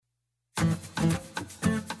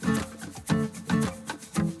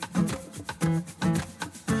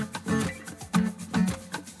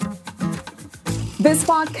This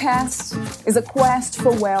podcast is a quest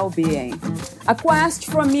for well-being, a quest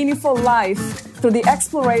for a meaningful life through the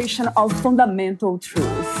exploration of fundamental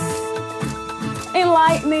truth.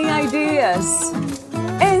 Enlightening ideas,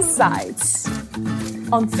 insights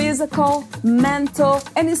on physical, mental,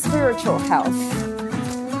 and spiritual health.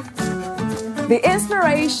 The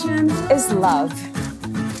inspiration is love.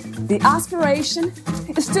 The aspiration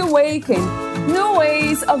is to awaken new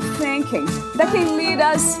ways of thinking that can lead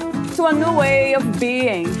us to a new way of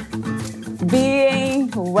being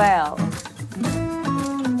well.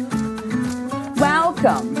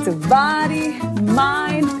 Welcome to Body,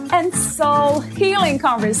 Mind, and Soul Healing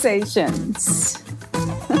Conversations.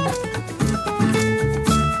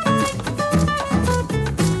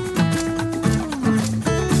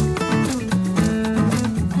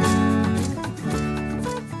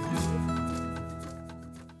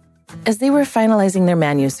 As they were finalizing their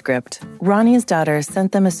manuscript, Ronnie's daughter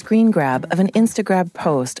sent them a screen grab of an Instagram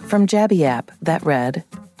post from Jabby app that read,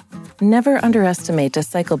 "Never underestimate a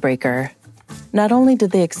cycle breaker. Not only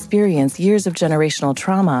did they experience years of generational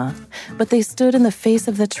trauma, but they stood in the face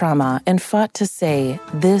of the trauma and fought to say,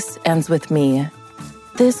 'This ends with me.'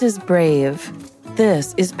 This is brave.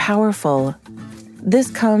 This is powerful. This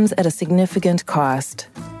comes at a significant cost.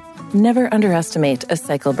 Never underestimate a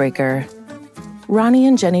cycle breaker." Ronnie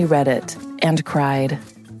and Jenny read it and cried.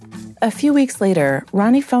 A few weeks later,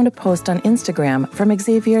 Ronnie found a post on Instagram from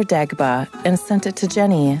Xavier Dagba and sent it to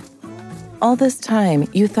Jenny. "All this time,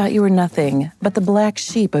 you thought you were nothing but the black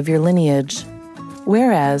sheep of your lineage,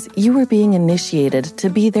 whereas you were being initiated to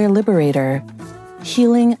be their liberator.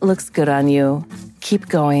 Healing looks good on you. Keep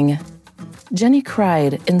going." Jenny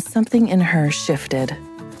cried and something in her shifted.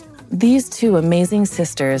 These two amazing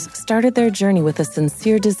sisters started their journey with a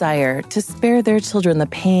sincere desire to spare their children the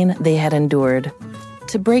pain they had endured,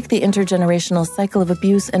 to break the intergenerational cycle of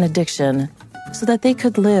abuse and addiction so that they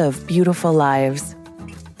could live beautiful lives.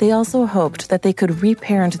 They also hoped that they could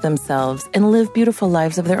reparent themselves and live beautiful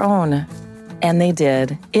lives of their own. And they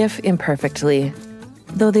did, if imperfectly.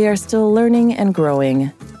 Though they are still learning and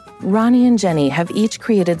growing, Ronnie and Jenny have each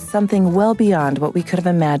created something well beyond what we could have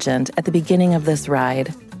imagined at the beginning of this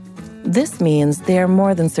ride. This means they are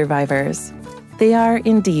more than survivors. They are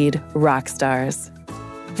indeed rock stars.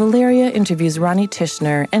 Valeria interviews Ronnie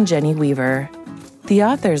Tishner and Jenny Weaver, the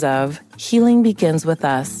authors of Healing Begins With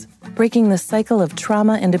Us, Breaking the Cycle of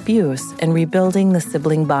Trauma and Abuse and Rebuilding the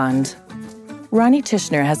Sibling Bond. Ronnie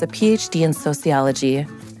Tishner has a PhD in sociology,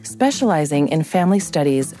 specializing in family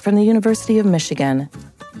studies from the University of Michigan,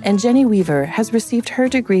 and Jenny Weaver has received her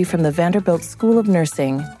degree from the Vanderbilt School of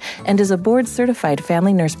Nursing and is a board-certified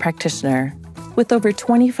family nurse practitioner with over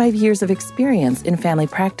 25 years of experience in family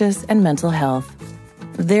practice and mental health.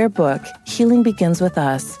 Their book, Healing Begins With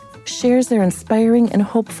Us, shares their inspiring and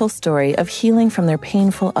hopeful story of healing from their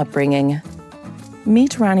painful upbringing.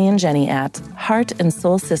 Meet Ronnie and Jenny at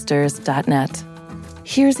heartandsoulsisters.net.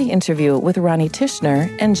 Here's the interview with Ronnie Tishner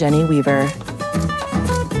and Jenny Weaver.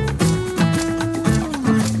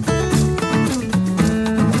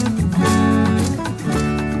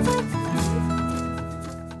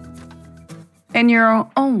 In your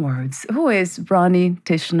own words, who is Ronnie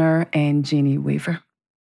Tishner and Jenny Weaver?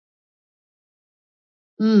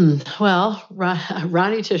 Well,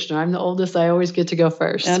 Ronnie Tishner, I'm the oldest. I always get to go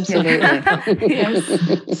first. Absolutely.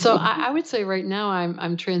 Yes. So I would say right now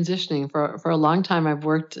I'm transitioning. For a long time, I've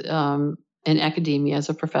worked in academia as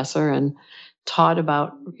a professor and taught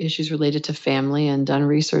about issues related to family and done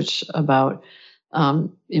research about,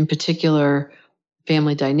 in particular,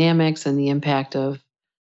 family dynamics and the impact of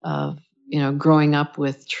growing up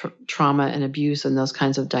with trauma and abuse and those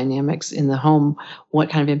kinds of dynamics in the home,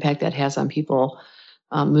 what kind of impact that has on people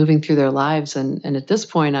moving through their lives. And at this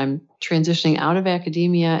point, I'm transitioning out of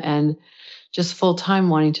academia and just full-time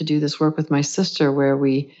wanting to do this work with my sister, where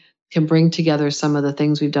we can bring together some of the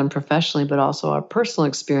things we've done professionally, but also our personal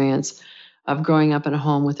experience of growing up in a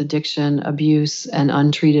home with addiction, abuse, and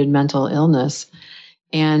untreated mental illness.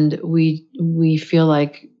 And we feel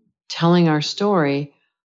like telling our story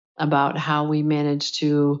about how we managed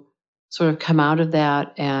to sort of come out of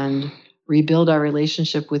that and rebuild our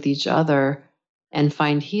relationship with each other and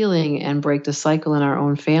find healing and break the cycle in our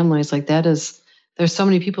own families. Like there's so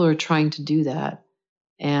many people who are trying to do that.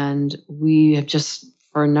 And we have just,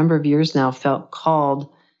 for a number of years now, felt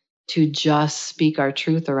called to just speak our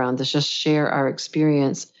truth around this, just share our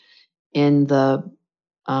experience in the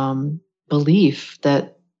belief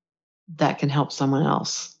that can help someone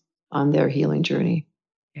else on their healing journey.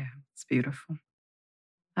 Yeah, it's beautiful.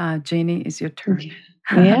 Jeannie, it's your turn.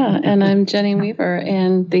 Yeah, and I'm Jenny Weaver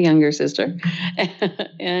and the younger sister.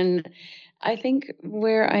 And I think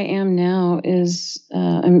where I am now is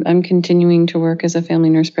I'm continuing to work as a family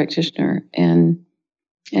nurse practitioner. And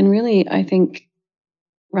really, I think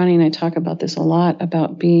Ronnie and I talk about this a lot,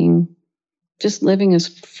 about just living as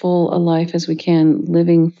full a life as we can,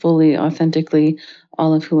 living fully, authentically,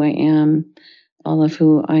 all of who I am, all of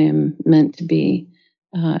who I am meant to be.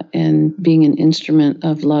 And being an instrument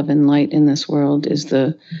of love and light in this world is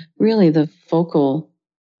really the focal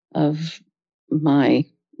of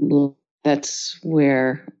that's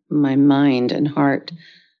where my mind and heart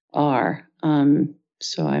are.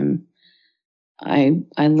 So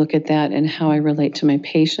I look at that and how I relate to my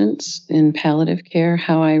patients in palliative care,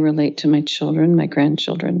 how I relate to my children, my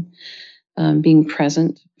grandchildren, being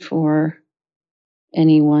present for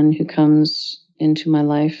anyone who comes into my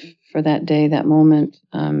life for that day, that moment.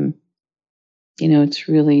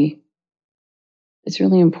 It's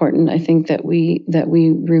really important. I think that we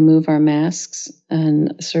remove our masks,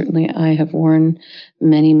 and certainly I have worn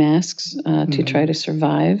many masks to try to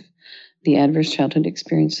survive the adverse childhood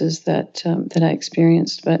experiences that I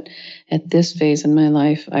experienced. But at this phase in my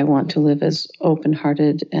life, I want to live as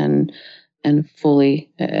open-hearted and fully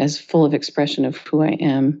as full of expression of who I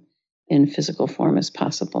am in physical form as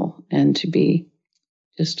possible, and to be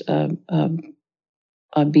just a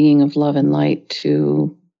being of love and light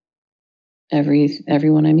to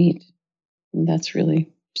everyone I meet. And that's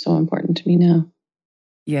really so important to me now.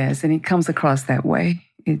 Yes, and it comes across that way.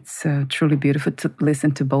 It's truly beautiful to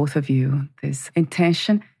listen to both of you. This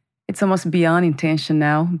intention, it's almost beyond intention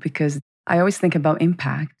now, because I always think about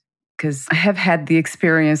impact, because I have had the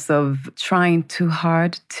experience of trying too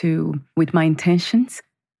hard with my intentions,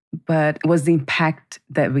 but it was the impact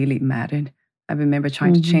that really mattered. I remember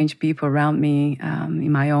trying to change people around me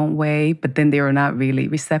in my own way, but then they were not really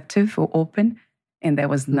receptive or open, and that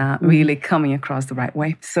was not really coming across the right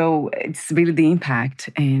way. So it's really the impact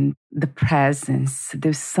and the presence.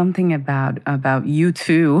 There's something about you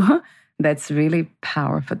two that's really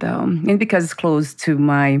powerful, though. And because it's close to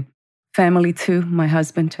my family too, my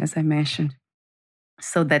husband, as I mentioned.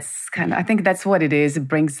 So that's I think that's what it is. It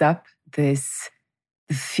brings up this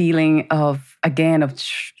feeling of, again, of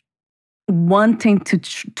wanting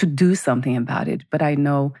to do something about it. But I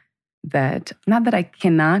know that, not that I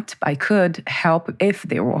cannot, I could help if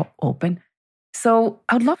they were open. So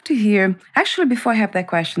I would love to hear, actually, before I have that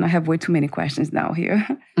question, I have way too many questions now here.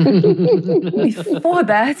 Before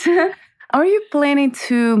that, are you planning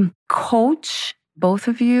to coach, both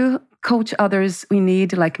of you, coach others we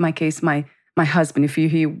need? Like in my case, my husband, if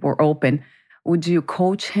he were open, would you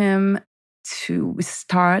coach him to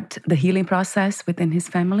start the healing process within his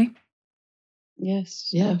family? Yes,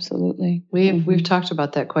 yeah, absolutely. We've talked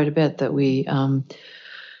about that quite a bit. That we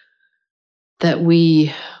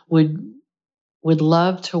would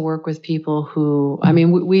love to work with people who. I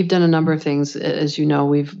mean, we've done a number of things, as you know.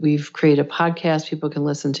 We've created a podcast people can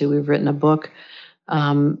listen to. We've written a book,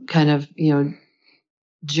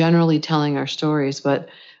 generally telling our stories. But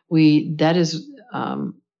that is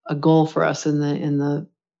a goal for us in the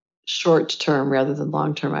short term rather than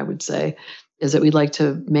long term, I would say, is that we'd like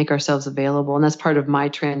to make ourselves available. And that's part of my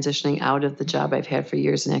transitioning out of the job I've had for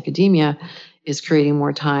years in academia, is creating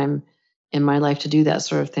more time in my life to do that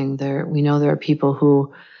sort of thing. We know there are people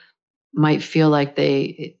who might feel like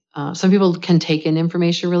some people can take in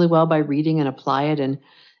information really well by reading and apply it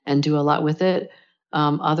and do a lot with it.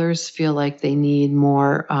 Others feel like they need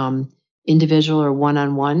more individual or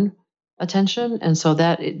one-on-one attention. And so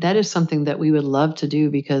that is something that we would love to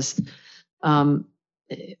do, because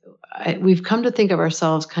we've come to think of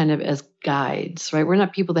ourselves kind of as guides, right? We're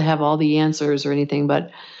not people that have all the answers or anything,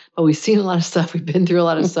 but we've seen a lot of stuff. We've been through a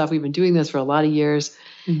lot of stuff. We've been doing this for a lot of years.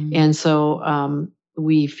 And so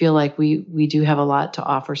we feel like we do have a lot to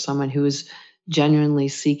offer someone who is genuinely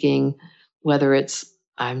seeking, whether it's,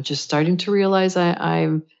 I'm just starting to realize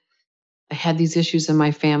I had these issues in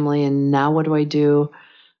my family, and now what do I do?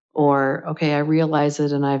 Or, okay, I realize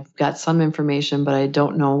it and I've got some information, but I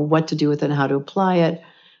don't know what to do with it and how to apply it.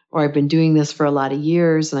 Or I've been doing this for a lot of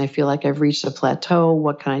years and I feel like I've reached a plateau.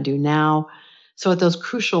 What can I do now? So at those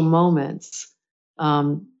crucial moments,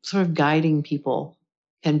 sort of guiding people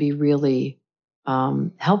can be really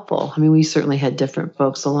helpful. I mean, we certainly had different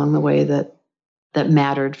folks along the way that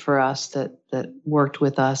mattered for us, that worked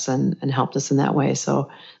with us and helped us in that way. So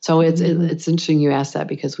it's interesting you asked that,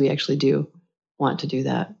 because we actually do want to do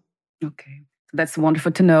that. Okay. That's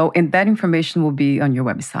wonderful to know. And that information will be on your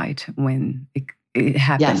website when it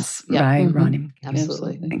happens, right, Ronnie?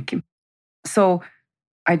 Absolutely. Thank you. So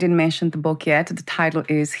I didn't mention the book yet. The title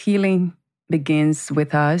is Healing begins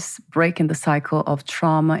with us breaking the cycle of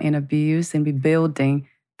trauma and abuse and rebuilding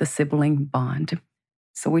the sibling bond.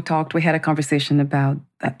 So we had a conversation about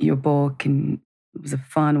your book, and it was a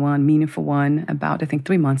fun one, meaningful one, about, I think,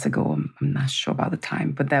 3 months ago. I'm not sure about the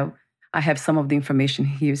time, but that I have some of the information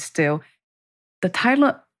here still. The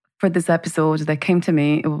title for this episode that came to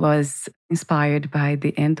me, it was inspired by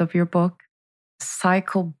the end of your book,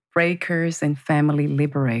 Cycle Breakers and Family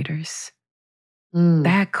Liberators.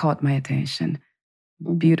 That caught my attention.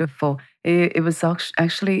 Beautiful. It was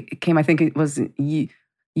actually, I think it was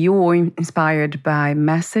you were inspired by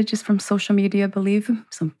messages from social media, I believe.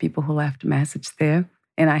 Some people who left a message there.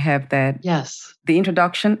 And I have that. Yes. The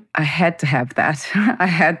introduction, I had to have that. I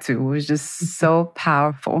had to. It was just so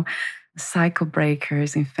powerful. Cycle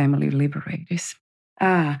Breakers and Family Liberators.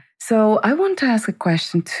 So I want to ask a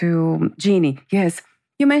question to Jeannie. Yes,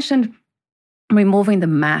 you mentioned removing the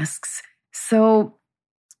masks. So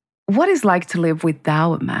what is like to live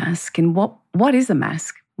without a mask? And what is a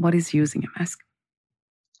mask? What is using a mask?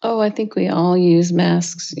 Oh, I think we all use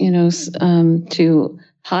masks, to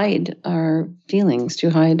hide our feelings, to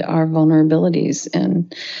hide our vulnerabilities.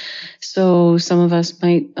 And so some of us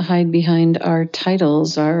might hide behind our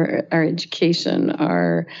titles, our education,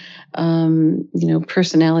 our,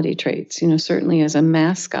 personality traits. Certainly as a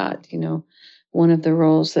mascot, one of the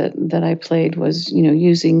roles that I played was,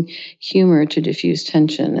 using humor to diffuse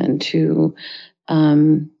tension and to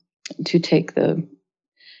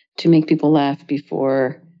make people laugh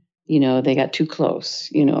before, they got too close.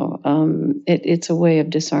 It's a way of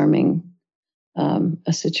disarming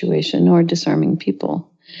a situation or disarming people.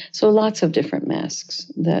 So lots of different masks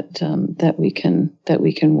that we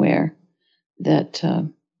can wear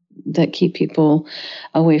that keep people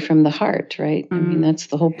away from the heart, right? I mean, that's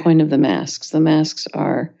the whole point of the masks. The masks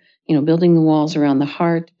are, building the walls around the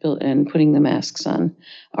heart and putting the masks on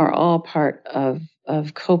are all part of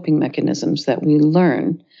coping mechanisms that we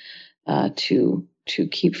learn to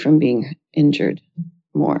keep from being injured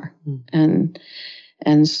more. And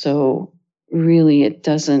so really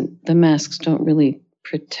the masks don't really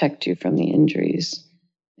protect you from the injuries.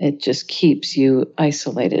 It just keeps you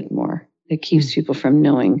isolated more. It keeps people from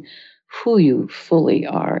knowing who you fully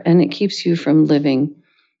are. And it keeps you from living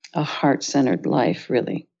a heart-centered life,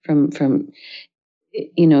 really.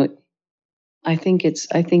 I think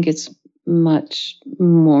it's much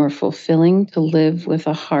more fulfilling to live with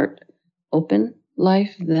a heart open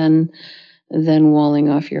life than walling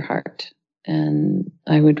off your heart. And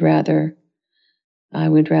I would rather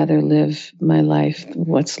live my life,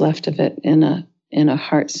 what's left of it, in a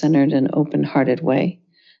heart-centered and open-hearted way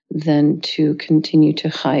than to continue to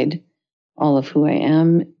hide all of who I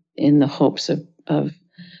am in the hopes of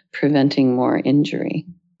preventing more injury.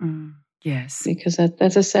 Yes, because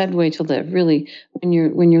that's a sad way to live. Really, when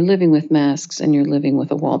you're living with masks and you're living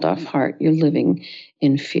with a walled-off heart, you're living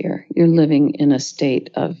in fear. You're living in a state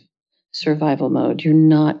of survival mode. You're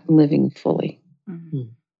not living fully.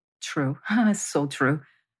 True. So true.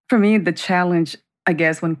 For me, the challenge, I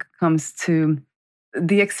guess, when it comes to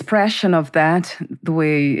the expression of that,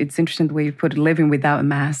 it's interesting the way you put it, living without a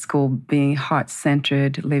mask or being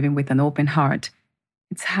heart-centered, living with an open heart.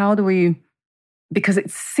 It's how do we, because it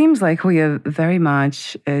seems like we are very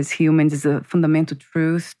much, as humans, is a fundamental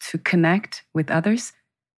truth to connect with others.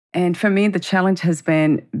 And for me, the challenge has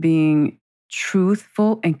been being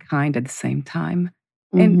truthful and kind at the same time.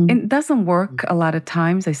 And it doesn't work a lot of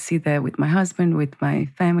times. I see that with my husband, with my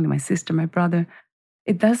family, my sister, my brother.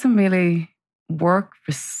 It doesn't really work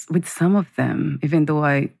with some of them, even though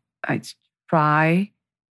I try,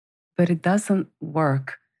 but it doesn't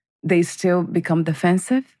work. They still become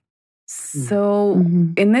defensive. So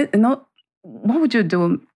what would you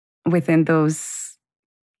do within those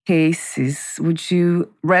cases? Would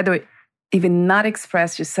you rather even not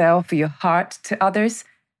express yourself, your heart to others,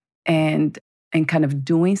 and kind of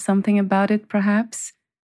doing something about it, perhaps?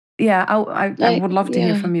 Yeah, I would love to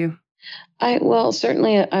hear from you.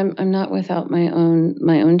 Certainly I'm not without my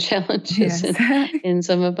own challenges in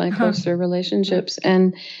some of my closer relationships.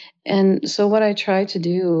 And so what I try to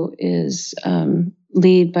do is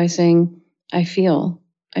lead by saying, I feel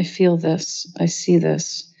this, I see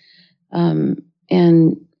this. I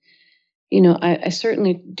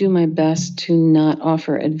certainly do my best to not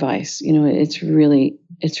offer advice. It's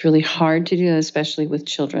really hard to do that, especially with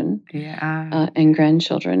children and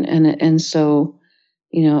grandchildren. And so,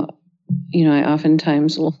 I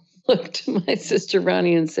oftentimes will look to my sister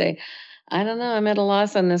Ronnie and say, I don't know, I'm at a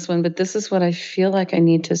loss on this one, but this is what I feel like I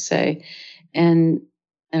need to say.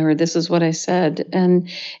 Or this is what I said. And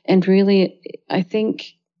really, I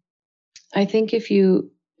think if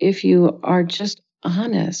you are just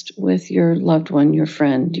honest with your loved one, your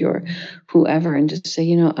friend, your whoever, and just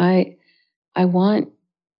say, I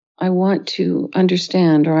want to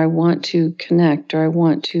understand, or I want to connect, or I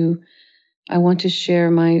want to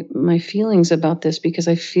share my feelings about this, because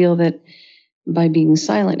I feel that by being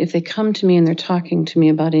silent, if they come to me and they're talking to me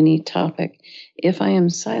about any topic, if I am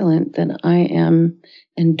silent, then I am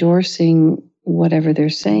endorsing whatever they're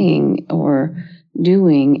saying or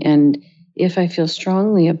doing. And if I feel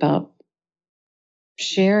strongly about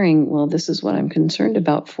sharing, well, this is what I'm concerned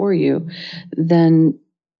about for you, then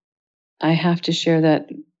I have to share that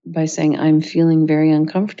by saying, I'm feeling very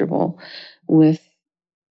uncomfortable with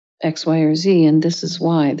X, Y, or Z, and this is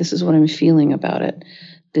why. This is what I'm feeling about it.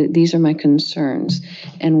 These are my concerns.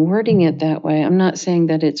 And wording it that way, I'm not saying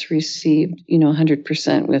that it's received,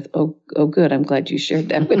 100% with, oh, good, I'm glad you shared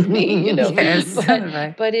that with me, Yes,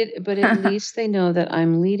 but, but at least they know that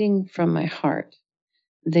I'm leading from my heart.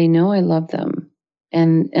 They know I love them.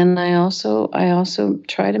 And I also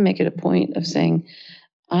try to make it a point of saying,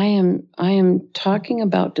 I am talking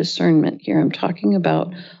about discernment here. I'm talking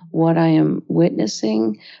about what I am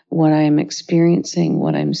witnessing, what I am experiencing,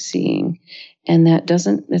 what I'm seeing. And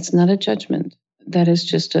it's not a judgment. That is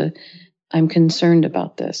just I'm concerned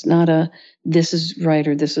about this, not this is right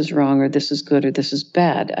or this is wrong or this is good or this is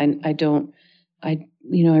bad. I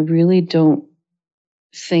really don't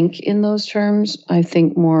think in those terms. I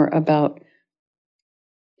think more about,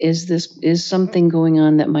 is something going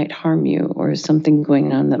on that might harm you, or is something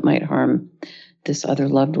going on that might harm this other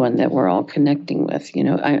loved one that we're all connecting with?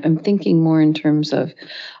 I'm thinking more in terms of,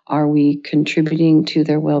 are we contributing to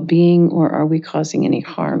their well-being, or are we causing any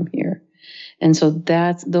harm here? And so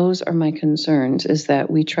those are my concerns, is that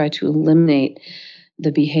we try to eliminate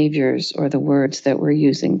the behaviors or the words that we're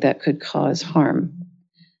using that could cause harm,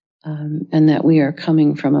 and that we are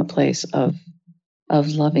coming from a place of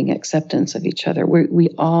loving acceptance of each other. We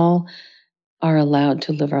all are allowed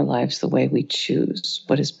to live our lives the way we choose,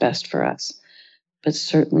 what is best for us. But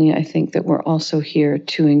certainly I think that we're also here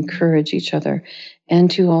to encourage each other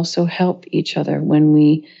and to also help each other when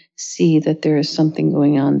we see that there is something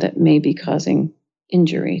going on that may be causing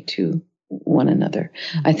injury to one another.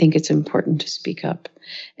 Mm-hmm. I think it's important to speak up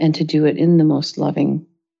and to do it in the most loving,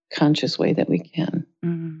 conscious way that we can.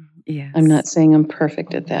 Mm, yes. I'm not saying I'm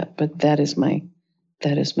perfect at that, but that is my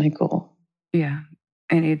goal. Yeah.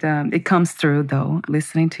 And it comes through, though,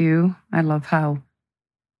 listening to you. I love how,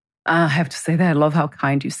 I have to say that, I love how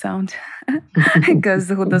kind you sound. Because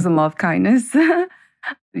who doesn't love kindness?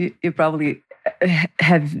 You probably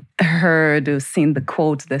have heard or seen the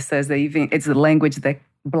quote that says that even it's the language that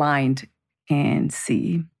blind can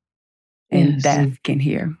see and Yes. deaf can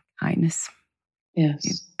hear. Kindness.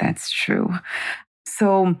 Yes. That's true.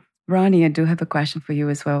 So, Ronnie, I do have a question for you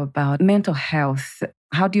as well about mental health.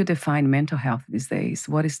 How do you define mental health these days?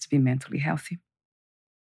 What is to be mentally healthy?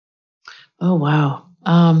 Oh, wow.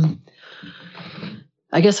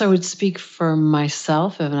 I guess I would speak for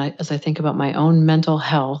myself, and as I think about my own mental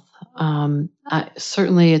health.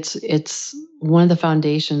 Certainly, it's one of the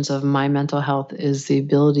foundations of my mental health is the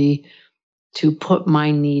ability to put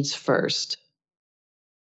my needs first.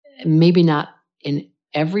 Maybe not in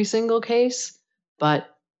every single case,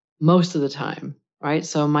 but most of the time, right?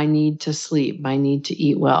 So my need to sleep, my need to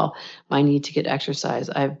eat well, my need to get exercise.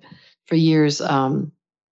 For years,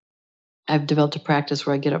 I've developed a practice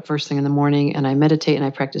where I get up first thing in the morning and I meditate and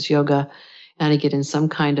I practice yoga and I get in some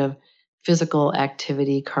kind of physical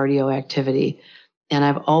activity, cardio activity. And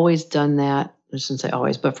I've always done that. I shouldn't say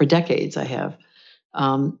always, but for decades I have.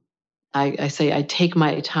 I say I take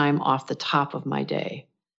my time off the top of my day.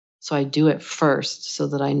 So I do it first so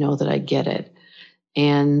that I know that I get it.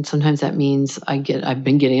 And sometimes that means I've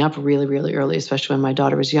been getting up really, really early, especially when my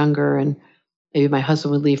daughter was younger, and maybe my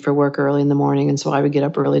husband would leave for work early in the morning. And so I would get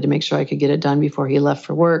up early to make sure I could get it done before he left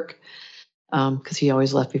for work. Because he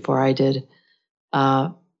always left before I did.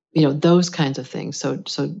 Those kinds of things.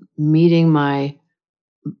 So meeting my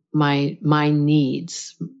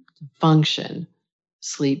needs, function,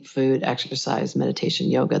 sleep, food, exercise, meditation,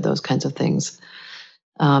 yoga, those kinds of things.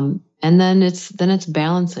 And then it's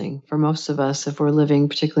balancing for most of us if we're living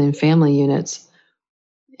particularly in family units,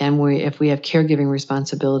 and if we have caregiving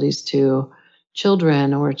responsibilities to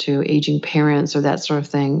children or to aging parents or that sort of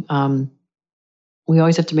thing. We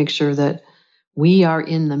always have to make sure that we are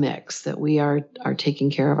in the mix, that we are taking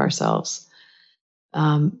care of ourselves.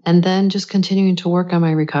 And then just continuing to work on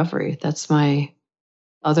my recovery. That's my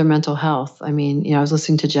other mental health. I mean, I was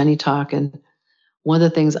listening to Jenny talk, and one of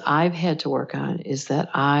the things I've had to work on is that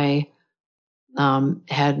I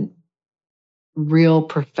had real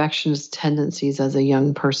perfectionist tendencies as a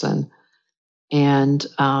young person. And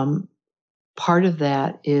part of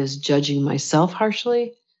that is judging myself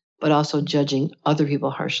harshly, but also judging other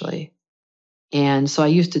people harshly. And so I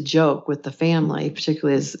used to joke with the family,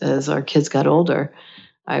 particularly as our kids got older.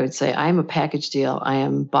 I would say, I'm a package deal. I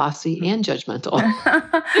am bossy and judgmental.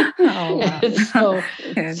 Oh, wow. Yes. So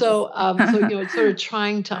it's sort of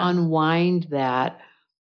trying to unwind that,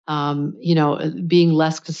 being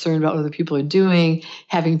less concerned about what other people are doing,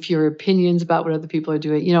 having fewer opinions about what other people are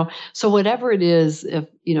doing, so whatever it is,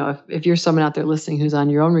 if you're someone out there listening who's on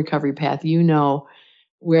your own recovery path,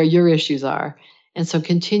 where your issues are. And so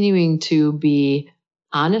continuing to be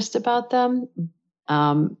honest about them,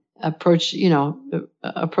 approach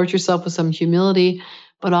yourself with some humility,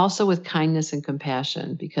 but also with kindness and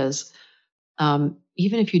compassion, because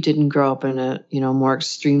even if you didn't grow up in a more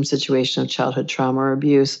extreme situation of childhood trauma or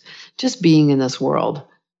abuse, just being in this world,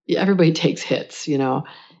 everybody takes hits,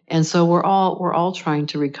 and so we're all trying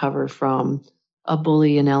to recover from a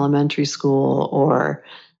bully in elementary school or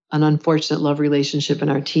an unfortunate love relationship in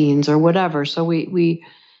our teens or whatever. So we're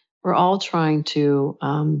all trying to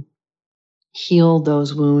heal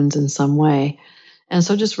those wounds in some way. And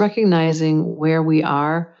so just recognizing where we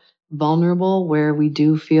are vulnerable, where we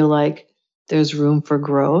do feel like there's room for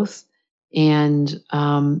growth, and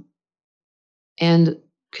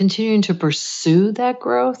continuing to pursue that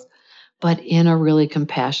growth, but in a really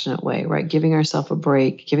compassionate way, right? Giving ourselves a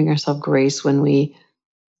break, giving ourselves grace when we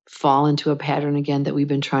fall into a pattern again that we've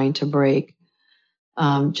been trying to break.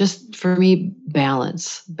 Just for me,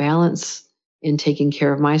 balance in taking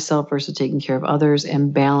care of myself versus taking care of others,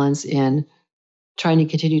 and balance in trying to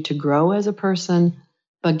continue to grow as a person,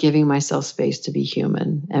 but giving myself space to be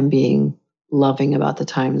human and being loving about the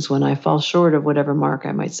times when I fall short of whatever mark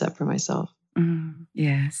I might set for myself.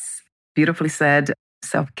 Yes. Beautifully said.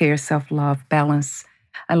 Self-care, self-love, balance.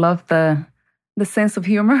 I love the sense of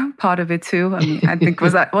humor part of it too. I mean, I think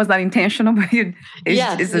was that intentional? But it was.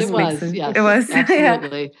 Yes, it was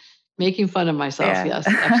absolutely. Yeah. Making fun of myself, yes,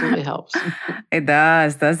 absolutely helps. It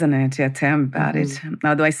does, doesn't it? Yeah, tell me about it.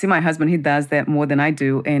 Although I see my husband, he does that more than I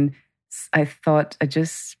do, and I thought it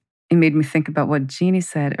made me think about what Jeannie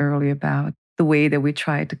said earlier about the way that we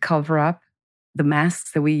try to cover up the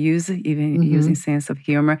masks that we use, even using sense of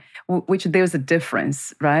humor, which there's a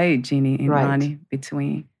difference, right, Jeannie and Ronnie,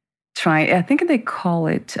 between trying, I think they call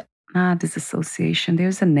it disassociation.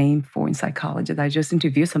 There's a name for in psychology that I just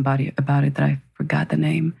interviewed somebody about it that I forgot the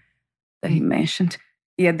name that he mentioned.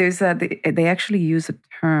 Yeah, they actually use a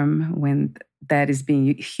term when that is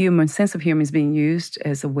being sense of humor is being used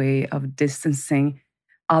as a way of distancing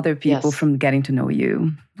other people from getting to know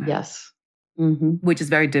you. Yes. Which is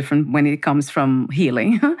very different when it comes from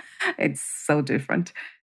healing. It's so different.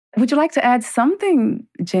 Would you like to add something,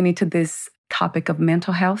 Jenny, to this topic of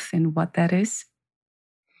mental health and what that is?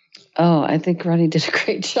 Oh, I think Ronnie did a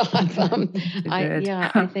great job.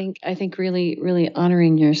 I think really, really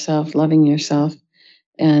honoring yourself, loving yourself,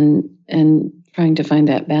 and trying to find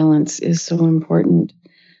that balance is so important,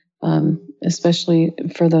 especially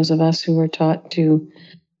for those of us who were taught to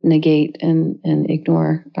negate and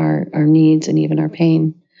ignore our needs and even our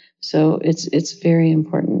pain. So it's very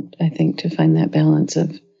important, I think, to find that balance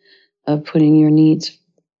of putting your needs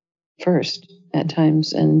first at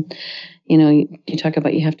times. And you talk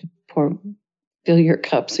about you have to fill your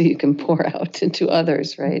cup so you can pour out into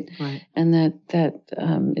others, right? Right. And that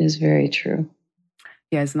is very true.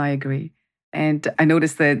 Yes, and I agree. And I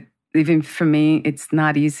noticed that even for me, it's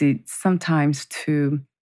not easy sometimes to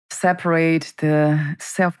separate the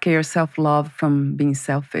self-care, self-love from being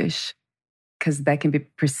selfish, because that can be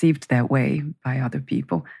perceived that way by other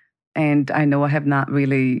people. And I know I have not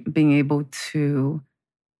really been able to,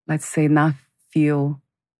 let's say, not feel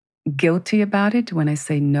guilty about it when I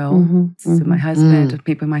say no to my husband or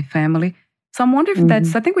people in my family. So I'm wondering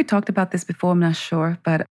if I think we talked about this before, I'm not sure,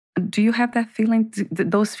 but do you have that feeling? Do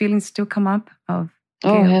those feelings still come up of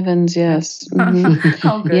guilt? Oh, heavens, yes.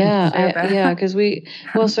 Oh, good. Yeah, because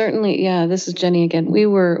certainly, this is Jenny again. We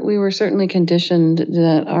were certainly conditioned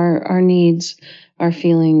that our needs, our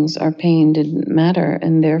feelings, our pain didn't matter,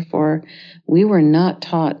 and therefore we were not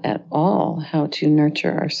taught at all how to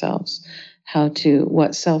nurture ourselves,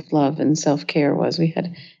 what self-love and self-care was. We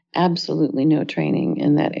had absolutely no training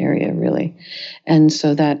in that area, really. And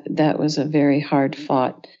so that was a very hard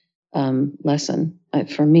fought lesson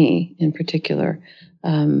for me in particular.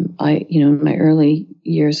 In my early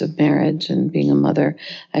years of marriage and being a mother,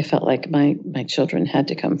 I felt like my children had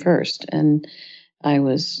to come first. And I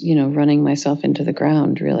was, running myself into the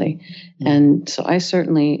ground, really. Mm-hmm. And so I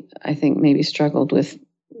think maybe struggled with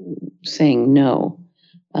saying no,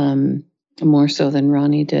 more so than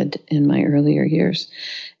Ronnie did in my earlier years.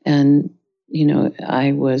 And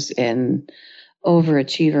I was an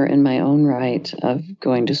overachiever in my own right of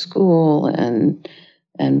going to school and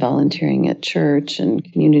volunteering at church and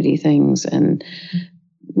community things. And,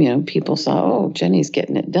 people saw, oh, Jenny's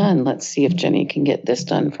getting it done. Let's see if Jenny can get this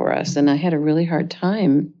done for us. And I had a really hard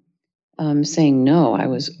time saying no. I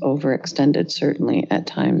was overextended, certainly at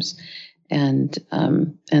times. And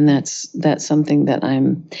that's something that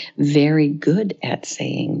I'm very good at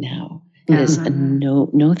saying now. Is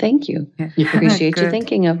no, thank you. Appreciate you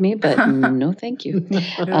thinking of me, but no, thank you.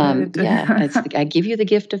 I give you the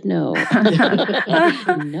gift of no.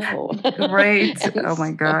 No. Great. Oh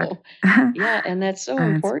my God. And that's so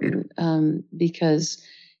important because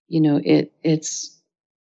it's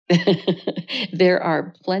there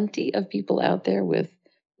are plenty of people out there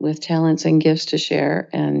with talents and gifts to share,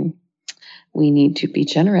 and we need to be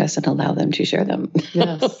generous and allow them to share them.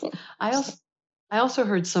 Yes. I also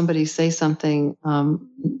heard somebody say something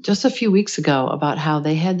just a few weeks ago about how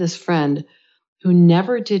they had this friend who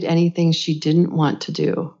never did anything she didn't want to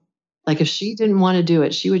do. Like if she didn't want to do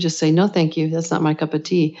it, she would just say, no, thank you. That's not my cup of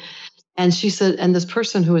tea. And she said, and this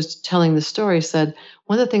person who was telling the story said,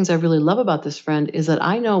 one of the things I really love about this friend is that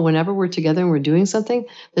I know whenever we're together and we're doing something,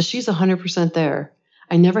 that she's 100% there.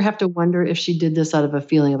 I never have to wonder if she did this out of a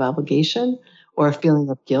feeling of obligation or a feeling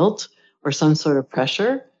of guilt or some sort of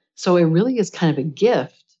pressure. So it really is kind of a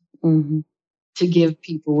gift to give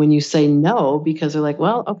people when you say no, because they're like,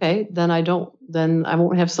 well, okay, then I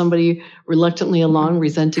won't have somebody reluctantly along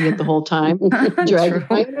resenting it the whole time, dragging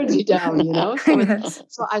my energy down,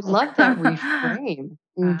 So I love that reframe,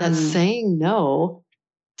 that saying no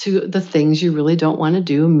to the things you really don't want to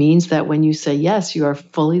do means that when you say yes, you are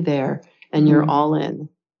fully there and you're all in.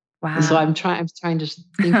 Wow. And so I'm trying to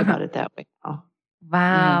think about it that way now.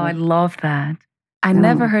 Wow, I love that. I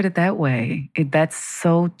never heard it that way. That's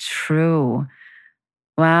so true.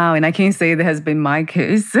 Wow, and I can say that has been my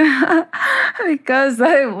case because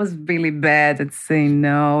I was really bad at saying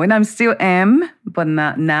no, and I still am, but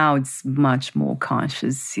not now. It's much more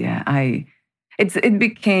conscious. Yeah, it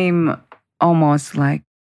became almost like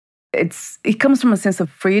it comes from a sense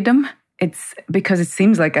of freedom. It's because it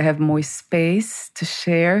seems like I have more space to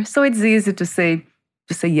share, so it's easy to say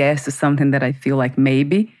yes to something that I feel like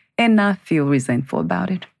maybe, and not feel resentful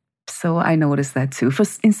about it. So I noticed that too.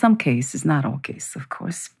 In some cases, not all cases, of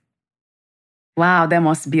course. Wow, that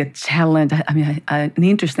must be a challenge. I mean, an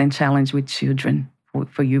interesting challenge with children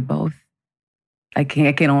for you both. I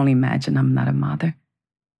can only imagine. I'm not a mother.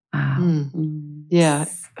 Wow. Yeah.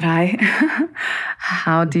 Right.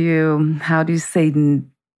 How do you say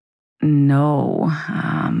no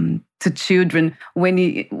to children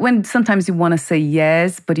when sometimes you want to say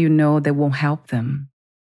yes, but that won't help them?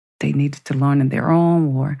 They need to learn on their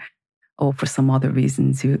own, or for some other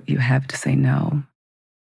reasons, you have to say no,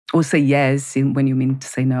 or say yes when you mean to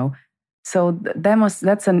say no. So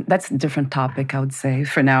that's a different topic, I would say,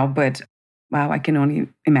 for now. But wow, I can only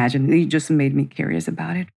imagine. You just made me curious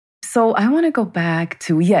about it. So I want to go back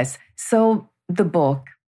to So the book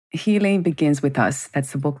Healing Begins with Us.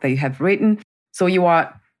 That's the book that you have written. So you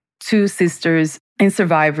are two sisters and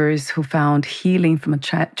survivors who found healing from a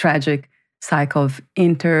tragic cycle of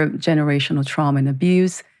intergenerational trauma and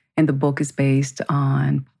abuse. And the book is based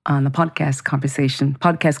on the podcast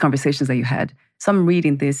conversations that you had. So I'm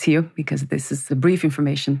reading this here because this is the brief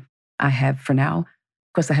information I have for now.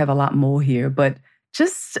 Of course, I have a lot more here, but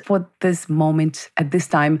just for this moment at this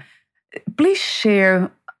time, please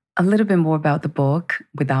share a little bit more about the book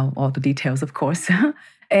without all the details, of course,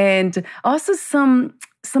 and also some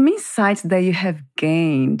insights that you have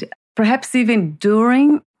gained, perhaps even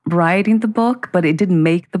during writing the book, but it didn't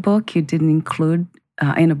make the book. You didn't include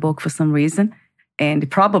in a book for some reason. And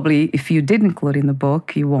probably if you did include in the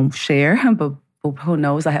book, you won't share, but who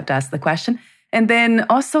knows? I have to ask the question. And then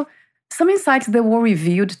also some insights that were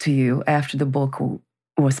revealed to you after the book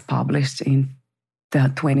was published in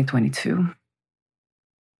 2022.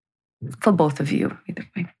 For both of you, either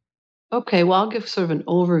way. Okay, well, I'll give sort of an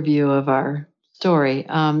overview of our story.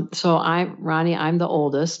 So Ronnie, I'm the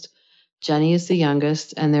oldest. Jenny is the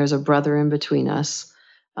youngest, and there's a brother in between us.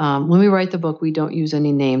 When we write the book, we don't use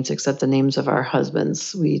any names except the names of our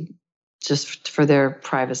husbands. We just for their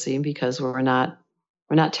privacy, because we're not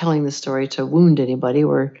telling the story to wound anybody.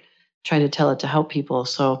 We're trying to tell it to help people.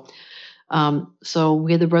 So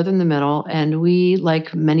we had the brother in the middle, and we,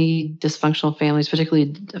 like many dysfunctional families,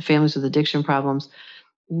 particularly families with addiction problems,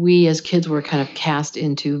 we as kids were kind of cast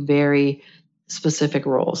into very specific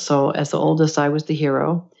roles. So as the oldest, I was the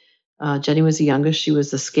hero. Jenny was the youngest. She was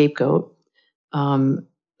the scapegoat. And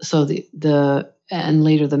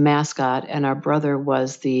later the mascot, and our brother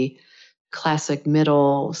was the classic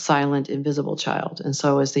middle, silent, invisible child. And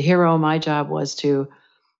so as the hero, my job was to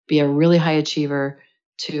be a really high achiever,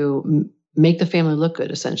 to make the family look good,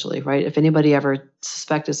 essentially, right? If anybody ever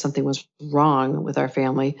suspected something was wrong with our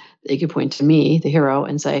family, they could point to me, the hero,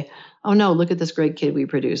 and say, oh no, look at this great kid we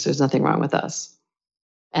produced. There's nothing wrong with us.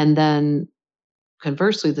 And then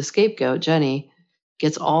conversely, the scapegoat, Jenny,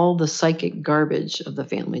 gets all the psychic garbage of the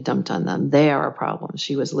family dumped on them. They are a problem.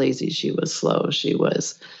 She was lazy. She was slow. She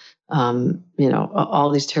was, all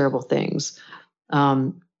these terrible things.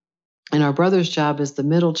 And our brother's job as the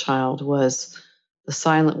middle child was, the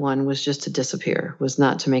silent one was just to disappear, was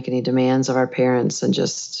not to make any demands of our parents and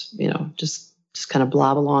just kind of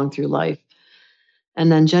blob along through life.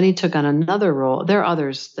 And then Jenny took on another role. There are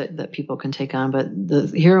others that people can take on, but the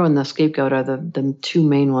hero and the scapegoat are the two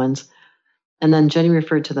main ones. And then Jenny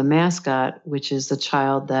referred to the mascot, which is the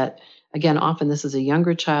child that, again, often this is a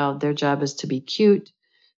younger child. Their job is to be cute,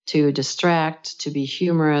 to distract, to be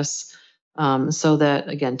humorous, so that,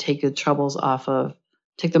 again, take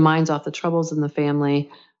the minds off the troubles in the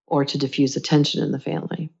family, or to diffuse the tension in the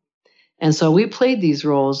family. And so we played these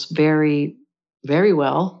roles very, very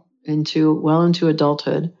well into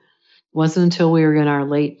adulthood. It wasn't until we were in our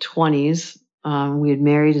late 20s, we had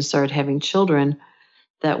married and started having children,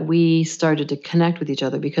 that we started to connect with each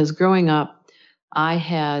other. Because growing up,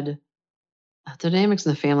 the dynamics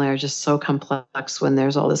in the family are just so complex when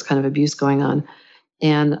there's all this kind of abuse going on.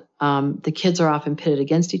 And the kids are often pitted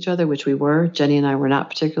against each other, which we were. Jenny and I were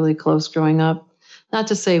not particularly close growing up. Not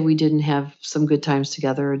to say we didn't have some good times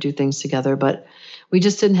together or do things together, but we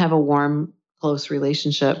just didn't have a warm, close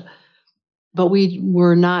relationship. But we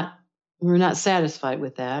were not satisfied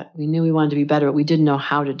with that. We knew we wanted to be better, but we didn't know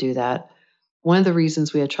how to do that. One of the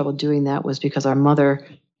reasons we had trouble doing that was because our mother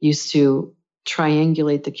used to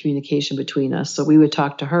triangulate the communication between us. So we would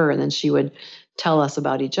talk to her, and then she would tell us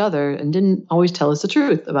about each other and didn't always tell us the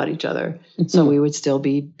truth about each other. Mm-hmm. So we would still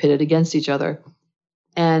be pitted against each other.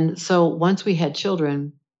 And so once we had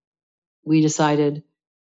children, we decided,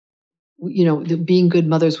 being good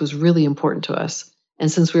mothers was really important to us.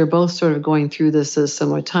 And since we were both sort of going through this at a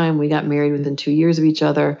similar time, we got married within 2 years of each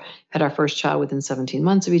other, had our first child within 17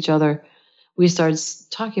 months of each other. We started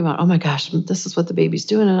talking about, oh my gosh, this is what the baby's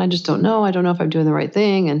doing, and I just don't know. I don't know if I'm doing the right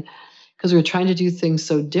thing. And because we were trying to do things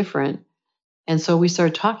so different. And so we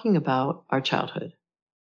started talking about our childhood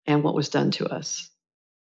and what was done to us.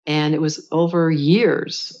 And it was over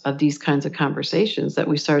years of these kinds of conversations that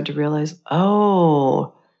we started to realize,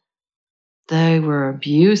 oh, they were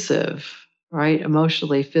abusive, right?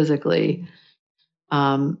 Emotionally, physically.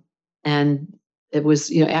 And it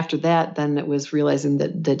was, after that, then it was realizing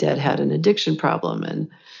that the dad had an addiction problem and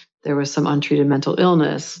there was some untreated mental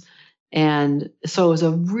illness. And so it was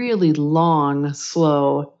a really long,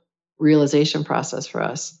 slow realization process for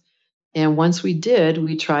us. And once we did,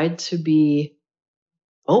 we tried to be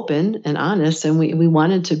open and honest, and we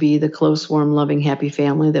wanted to be the close, warm, loving, happy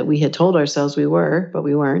family that we had told ourselves we were, but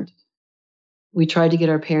we weren't. We tried to get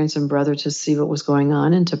our parents and brother to see what was going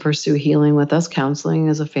on and to pursue healing with us, counseling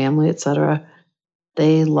as a family, etc.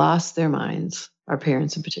 They lost their minds, our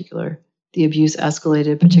parents in particular. The abuse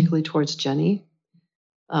escalated, particularly towards Jenny,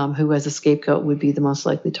 who as a scapegoat would be the most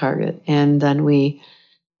likely target. And then we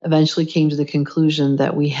eventually came to the conclusion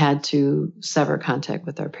that we had to sever contact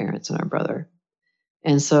with our parents and our brother.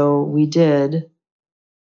 And so we did.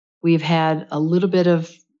 We've had a little bit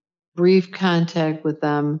of brief contact with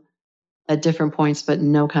them at different points, but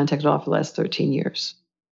no contact at all for the last 13 years.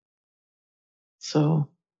 So,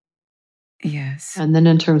 yes. And then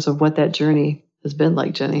in terms of what that journey has been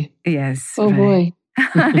like, Jenny. Yes. Oh, boy.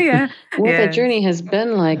 Yeah. What yes. that journey has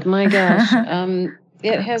been like, my gosh.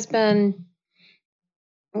 It has been,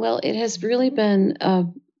 it has really been,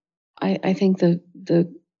 I think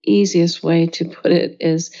the easiest way to put it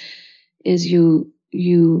is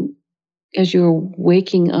you as you're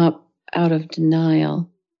waking up out of denial,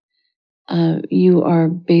 you are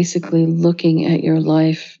basically looking at your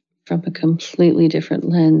life from a completely different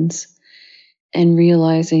lens and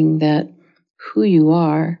realizing that who you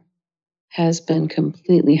are has been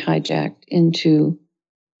completely hijacked into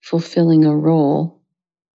fulfilling a role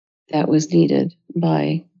that was needed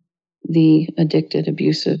by the addicted,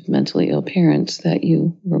 abusive, mentally ill parents that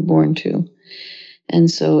you were born to. And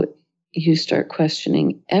so you start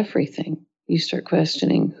questioning everything. You start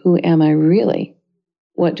questioning, who am I really?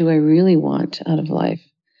 What do I really want out of life?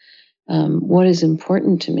 What is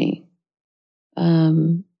important to me?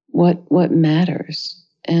 What matters?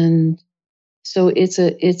 And so it's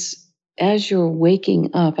as you're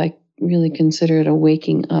waking up, I really consider it a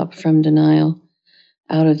waking up from denial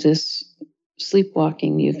out of this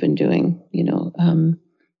sleepwalking you've been doing,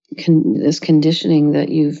 this conditioning that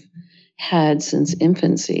you've had since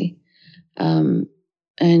infancy. And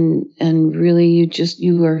really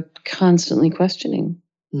you are constantly questioning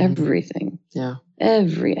everything. Yeah.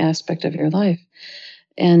 Every aspect of your life.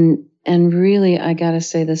 And really, I got to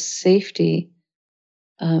say the safety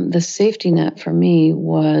net for me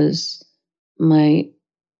was my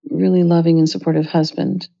really loving and supportive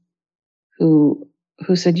husband who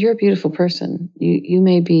said, "You're a beautiful person. You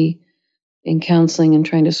may be in counseling and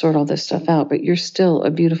trying to sort all this stuff out, but you're still a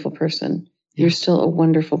beautiful person. Yeah. You're still a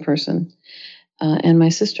wonderful person." And my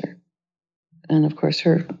sister, and of course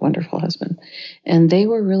her wonderful husband. And they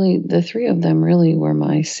were really, the three of them really were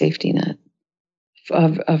my safety net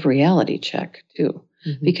of reality check too.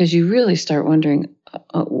 Mm-hmm. Because you really start wondering,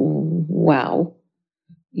 wow,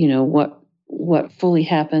 what fully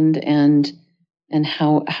happened and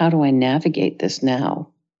how do I navigate this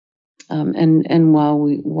now? And while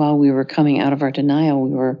we were coming out of our denial, we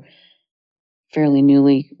were fairly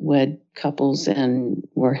newly-wed couples and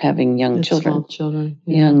were having young children. Small children.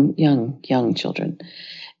 Yeah. Young children.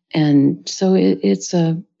 And so it's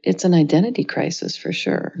an identity crisis for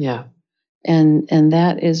sure. Yeah. And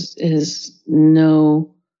that is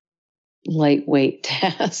no lightweight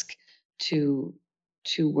task to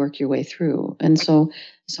work your way through. And so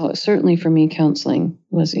certainly for me, counseling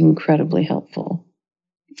was incredibly helpful.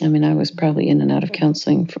 I mean, I was probably in and out of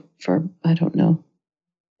counseling for I don't know,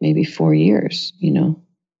 maybe 4 years,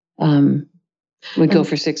 Would go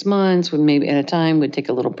for 6 months, would maybe at a time, would take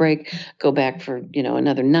a little break, go back for,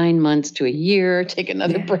 another 9 months to a year, take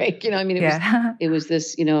another break. It was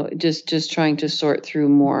this, just trying to sort through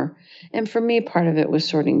more. And for me, part of it was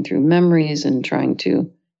sorting through memories and trying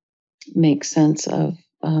to make sense of,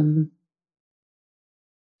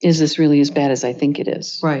 is this really as bad as I think it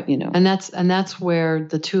is? Right. And that's where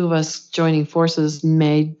the two of us joining forces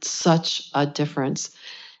made such a difference.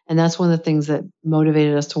 And that's one of the things that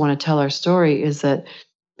motivated us to want to tell our story, is that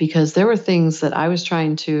because there were things that I was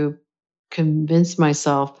trying to convince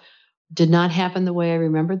myself did not happen the way I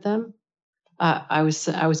remembered them. I was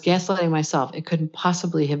gaslighting myself. It couldn't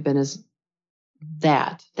possibly have been as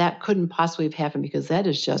that. That couldn't possibly have happened because that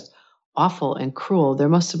is just awful and cruel. There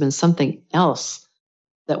must have been something else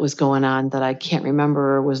that was going on that I can't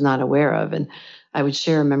remember or was not aware of. And I would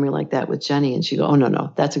share a memory like that with Jenny, and she'd go, "Oh,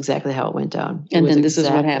 no, that's exactly how it went down." And then this is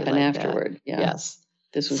what happened afterward. Yeah. Yes.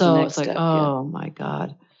 This was so the next it's like, step. Oh my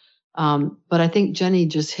God. But I think Jenny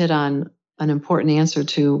just hit on an important answer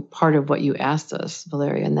to part of what you asked us,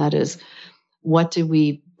 Valeria, and that is, what did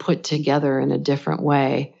we put together in a different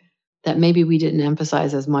way that maybe we didn't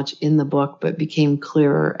emphasize as much in the book, but became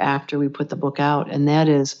clearer after we put the book out? And that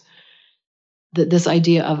is this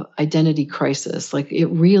idea of identity crisis. Like, it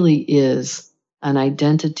really is an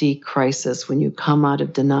identity crisis when you come out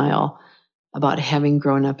of denial about having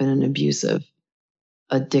grown up in an abusive,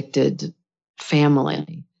 addicted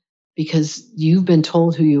family, because you've been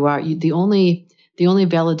told who you are. The only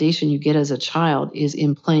validation you get as a child is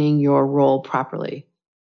in playing your role properly,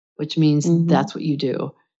 which means that's what you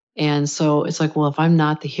do. And so it's like, well, if I'm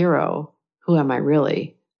not the hero, who am I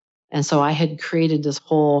really? And so I had created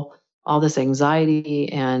all this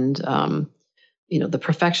anxiety and, the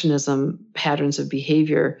perfectionism patterns of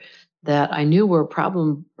behavior that I knew were a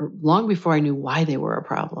problem long before I knew why they were a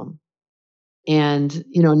problem. And,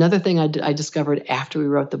 another thing I discovered after we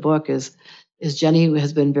wrote the book is Jenny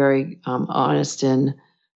has been very honest in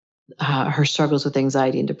her struggles with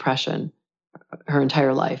anxiety and depression her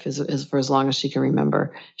entire life, is for as long as she can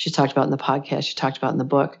remember. She's talked about in the podcast, she talked about in the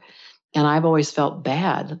book. And I've always felt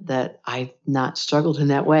bad that I've not struggled in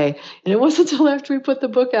that way. And it wasn't until after we put the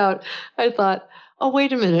book out, I thought, oh,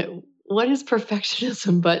 wait a minute, what is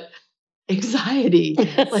perfectionism but anxiety?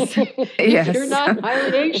 Like, Yes. If you're not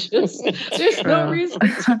highly anxious, there's no reason to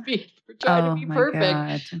try to be perfect.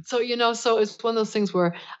 God. So, so it's one of those things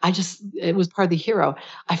where it was part of the hero.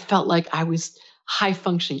 I felt like I was high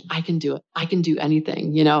functioning. I can do it. I can do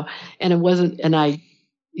anything, and it wasn't, and it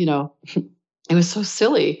was so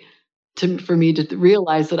silly for me to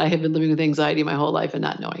realize that I had been living with anxiety my whole life and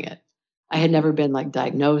not knowing it. I had never been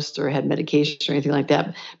diagnosed or had medication or anything like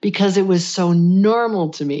that because it was so normal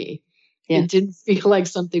to me. Yeah. It didn't feel like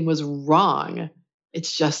something was wrong.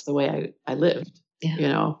 It's just the way I lived,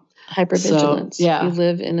 Hypervigilance. So, yeah. You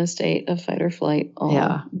live in a state of fight or flight all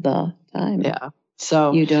the time. Yeah.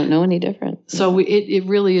 So you don't know any different. So it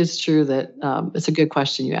really is true that it's a good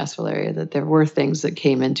question you asked, Valeria, that there were things that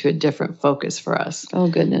came into a different focus for us. Oh,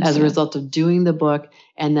 goodness. As a result of doing the book,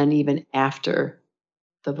 and then even after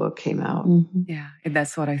the book came out. Mm-hmm. Yeah,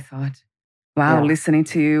 that's what I thought. Wow, listening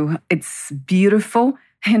to you, it's beautiful.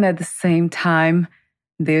 And at the same time,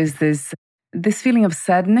 there's this this feeling of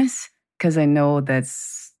sadness, because I know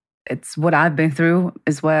it's what I've been through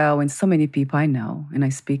as well, and so many people I know and I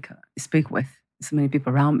speak with, so many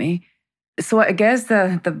people around me. So I guess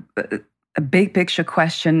the a big picture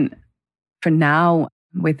question for now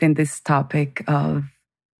within this topic of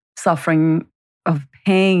suffering, of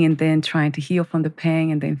pain, and then trying to heal from the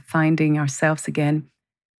pain, and then finding ourselves again,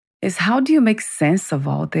 is how do you make sense of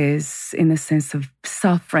all this in the sense of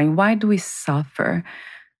suffering? Why do we suffer?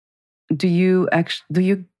 Do you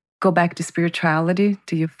go back to spirituality?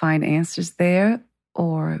 Do you find answers there?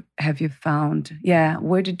 Or have you found,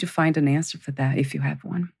 where did you find an answer for that, if you have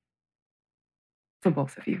one? For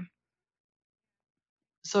both of you.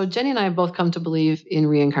 So Jenny and I have both come to believe in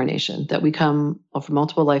reincarnation, that we come over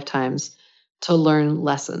multiple lifetimes to learn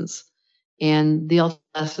lessons. And the ultimate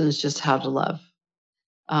lesson is just how to love.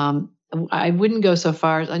 I wouldn't go so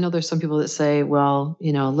far. I know there's some people that say, well,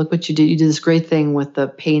 look what you did. You did this great thing with the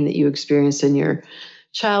pain that you experienced in your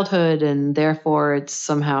childhood, and therefore it's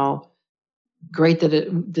somehow great that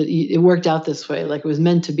it worked out this way, like it was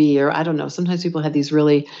meant to be. Or I don't know. Sometimes people have these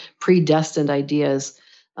really predestined ideas,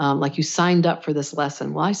 like you signed up for this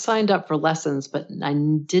lesson. Well, I signed up for lessons, but I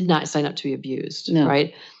did not sign up to be abused,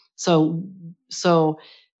 right? So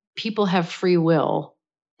people have free will.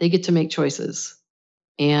 They get to make choices.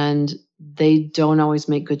 And they don't always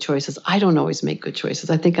make good choices. I don't always make good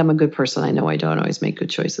choices. I think I'm a good person. I know I don't always make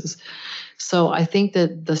good choices. So I think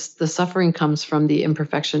that the suffering comes from the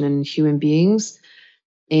imperfection in human beings.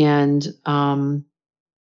 And I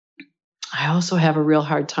also have a real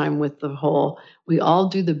hard time with the whole, we all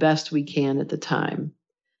do the best we can at the time.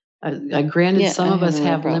 Granted, some of us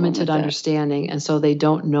have limited understanding, and so they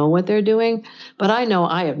don't know what they're doing. But I know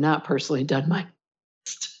I have not personally done my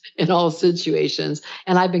best in all situations.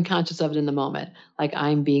 And I've been conscious of it in the moment, like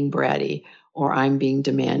I'm being bratty or I'm being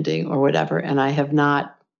demanding or whatever. And I have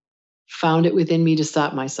not found it within me to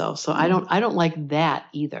stop myself. So I don't like that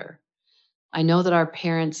either. I know that our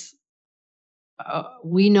parents,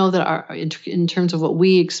 we know that in terms of what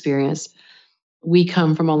we experienced, we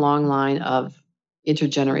come from a long line of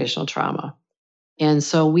intergenerational trauma. And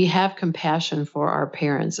so we have compassion for our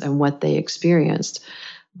parents and what they experienced.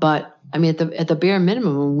 But I mean, at the bare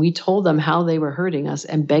minimum, when we told them how they were hurting us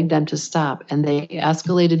and begged them to stop, and they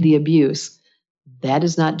escalated the abuse, that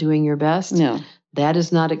is not doing your best. No. That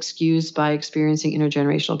is not excused by experiencing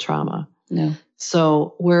intergenerational trauma. No.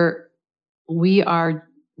 So we are,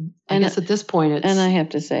 I guess at this point, and I have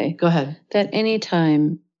to say, go ahead, that any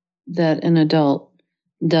time that an adult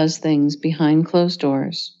does things behind closed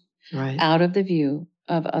doors, right, out of the view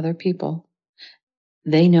of other people,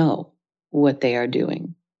 they know what they are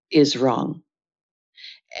doing is wrong.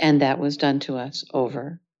 And that was done to us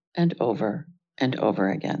over and over and over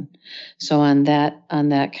again. So on that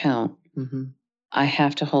count, mm-hmm. I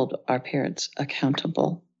have to hold our parents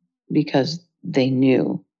accountable, because they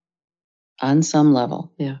knew on some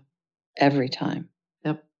level, every time,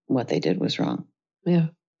 what they did was wrong. Yeah.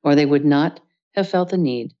 Or they would not have felt the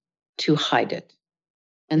need to hide it.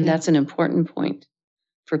 And that's an important point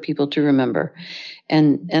for people to remember.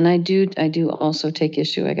 And I do also take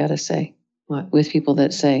issue, I gotta say, with people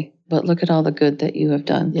that say, but look at all the good that you have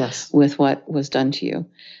done with what was done to you,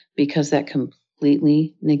 because that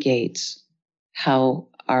completely negates how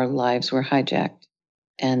our lives were hijacked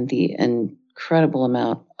and the incredible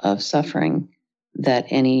amount of suffering that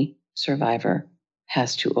any survivor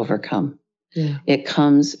has to overcome. Yeah. It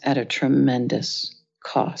comes at a tremendous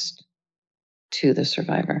cost to the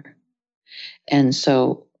survivor. And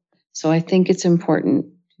so I think it's important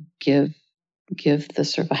to give the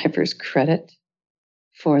survivors credit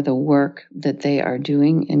for the work that they are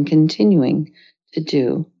doing and continuing to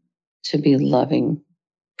do, to be loving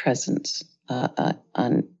presence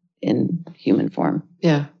in human form.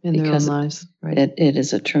 Yeah, in their because own lives. Right. It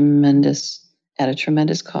is at a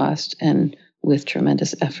tremendous cost and with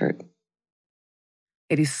tremendous effort.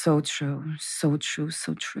 It is so true, so true,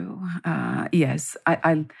 so true. Yes,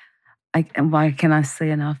 I why can I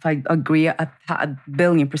say enough? I agree a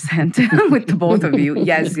billion% with the both of you.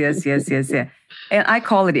 Yes. And I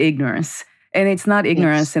call it ignorance. And it's not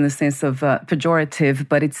ignorance in the sense of pejorative,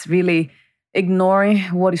 but it's really ignoring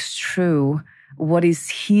what is true, what is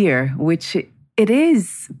here, which it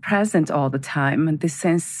is present all the time. In the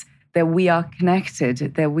sense that we are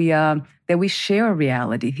connected, that we share a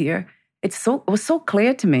reality here. It was so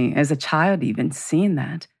clear to me as a child, even seeing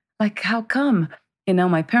that. Like, how come?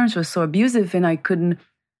 My parents were so abusive, and I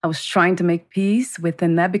was trying to make peace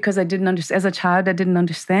within that because I didn't understand. As a child, I didn't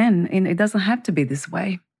understand. And it doesn't have to be this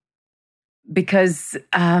way. Because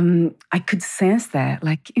I could sense that,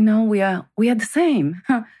 like, we are the same.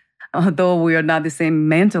 although we are not the same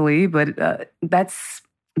mentally, but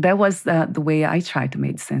that was the way I tried to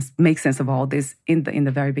make sense of all this in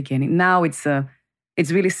the very beginning. Now it's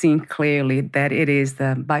really seen clearly that it is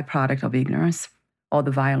the byproduct of ignorance, all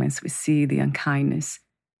the violence we see, the unkindness.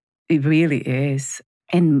 It really is.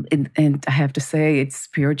 And I have to say, it's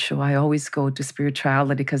spiritual. I always go to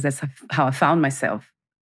spirituality because that's how I found myself.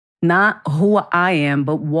 Not who I am,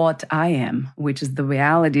 but what I am, which is the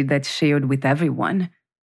reality that's shared with everyone.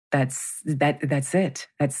 That's it.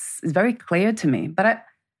 It's very clear to me. But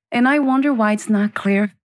I wonder why it's not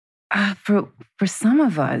clear for some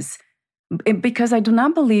of us. Because I do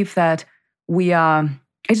not believe that we are.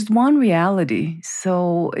 It's one reality.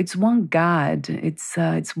 So it's one God.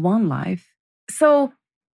 It's one life. So,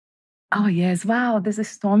 oh yes, wow, there's a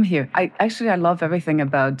storm here. I love everything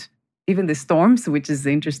about even the storms, which is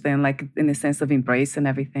interesting, like in the sense of embrace and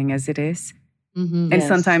everything as it is. Mm-hmm, and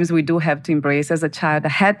sometimes we do have to embrace, as a child, I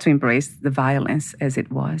had to embrace the violence as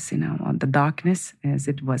it was, the darkness as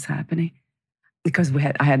it was happening, because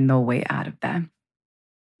I had no way out of that.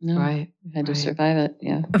 No, right. We had to survive it,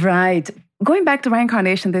 yeah. Right. Going back to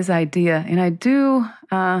reincarnation, this idea, and I do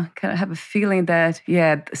kind of have a feeling that,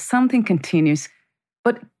 something continues.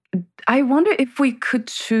 But I wonder if we could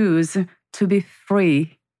choose to be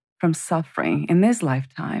free from suffering in this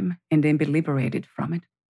lifetime and then be liberated from it.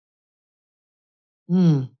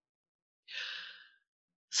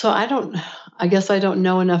 So I guess I don't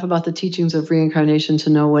know enough about the teachings of reincarnation to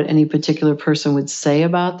know what any particular person would say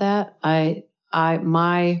about that.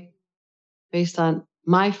 Based on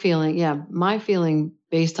my feeling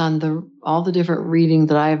based on all the different reading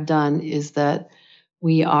that I've done is that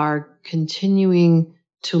we are continuing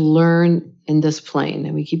to learn in this plane,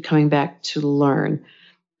 and we keep coming back to learn.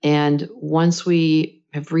 And once we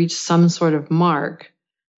have reached some sort of mark,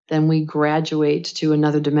 then we graduate to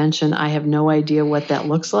another dimension. I have no idea what that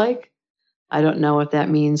looks like. I don't know if that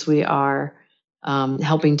means we are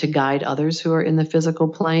helping to guide others who are in the physical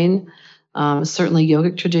plane. Certainly,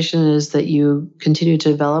 yogic tradition is that you continue to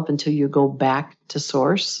develop until you go back to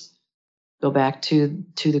source, go back to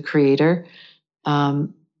the creator.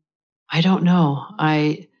 I don't know.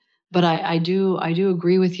 But I do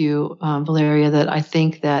agree with you, Valeria, that I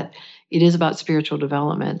think that it is about spiritual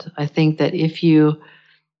development. I think that if you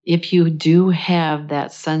do have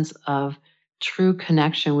that sense of true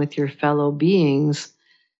connection with your fellow beings,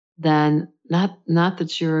 then not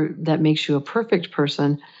that makes you a perfect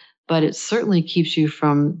person, but it certainly keeps you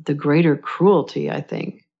from the greater cruelty, I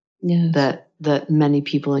think, that many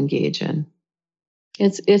people engage in.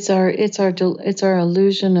 It's our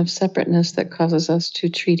illusion of separateness that causes us to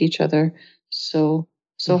treat each other so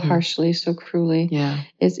harshly, so cruelly. Yeah.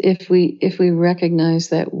 It's if we recognize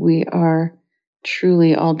that we are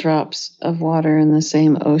truly all drops of water in the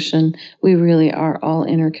same ocean, we really are all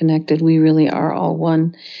interconnected. We really are all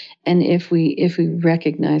one. And if we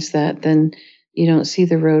recognize that, then you don't see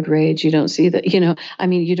the road rage. You don't see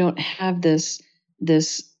you don't have this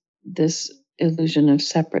illusion of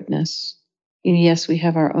separateness. Yes, we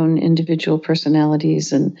have our own individual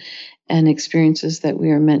personalities and experiences that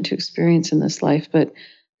we are meant to experience in this life, but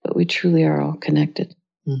we truly are all connected.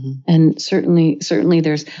 Mm-hmm. And certainly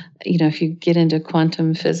there's, if you get into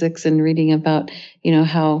quantum physics and reading about,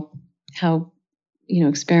 how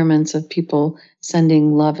experiments of people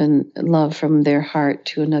sending love from their heart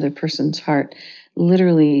to another person's heart,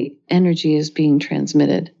 literally energy is being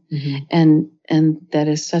transmitted. Mm-hmm. And that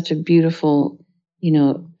is such a beautiful,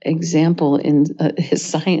 example in his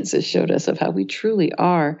science has showed us of how we truly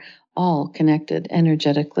are all connected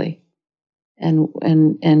energetically. And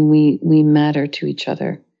we matter to each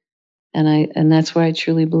other. And that's why I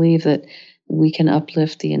truly believe that we can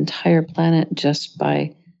uplift the entire planet just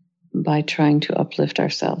by trying to uplift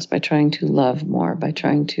ourselves, by trying to love more, by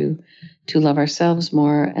trying to love ourselves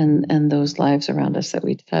more and those lives around us that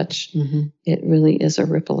we touch. Mm-hmm. It really is a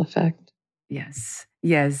ripple effect. Yes.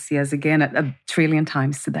 Again, a trillion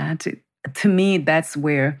times to that. To me, that's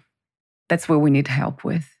where we need help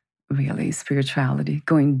with, really, spirituality,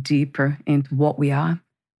 going deeper into what we are.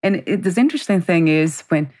 And this interesting thing is,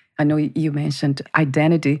 when I know you mentioned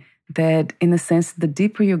identity, that in a sense, the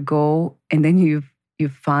deeper you go and then you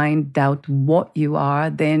find out what you are,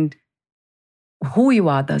 then who you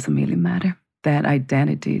are doesn't really matter. That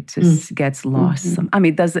identity just gets lost. Mm-hmm.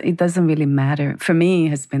 It doesn't really matter. For me, it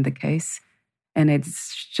has been the case. And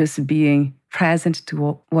it's just being present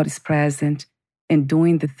to what is present and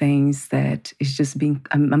doing the things that is just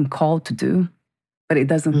I'm called to do. But it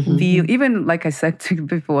doesn't feel, even like I said to you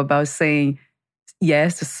before about saying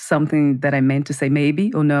yes to something that I meant to say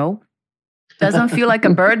maybe or no. Doesn't feel like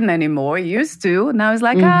a burden anymore. It used to. Now it's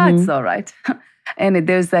like, it's all right. And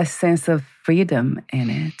there's that sense of freedom in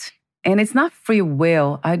it. And it's not free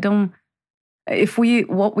will.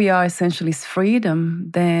 What we are essentially is freedom,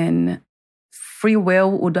 then free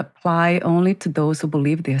will would apply only to those who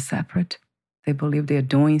believe they are separate. They believe they're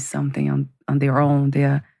doing something on their own.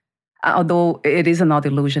 Although it is another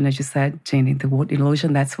illusion, as you said, Jenny, the word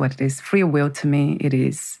illusion, that's what it is. Free will, to me, it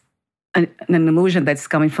is an illusion that's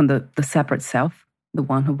coming from the separate self, the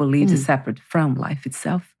one who believes is separate from life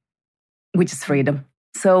itself, which is freedom.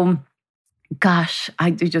 So, gosh,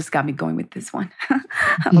 you just got me going with this one.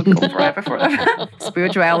 I'll go forever.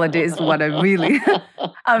 Spirituality is what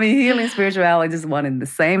healing spirituality is one and the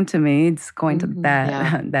same to me. It's going to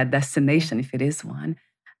that destination, if it is one.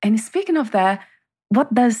 And speaking of that,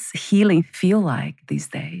 what does healing feel like these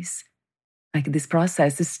days? Like this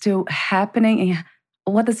process is still happening.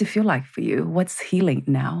 What does it feel like for you? What's healing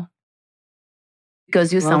now?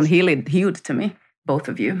 Because you sound healed to me, both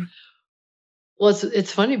of you. Well,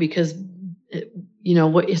 it's funny because,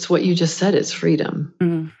 it's what you just said. It's freedom.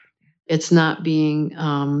 Mm. It's not being,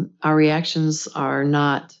 our reactions are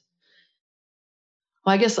not,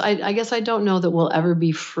 well, I guess I don't know that we'll ever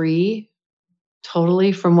be free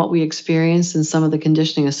totally from what we experienced and some of the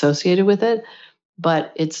conditioning associated with it.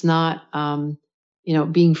 But it's not,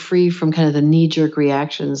 being free from kind of the knee-jerk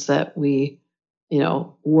reactions that we,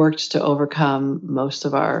 worked to overcome most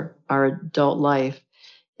of our adult life.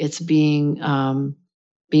 It's being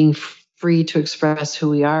free to express who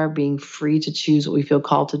we are, being free to choose what we feel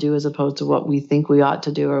called to do as opposed to what we think we ought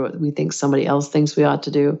to do or what we think somebody else thinks we ought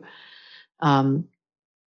to do.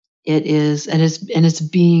 It's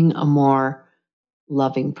being a more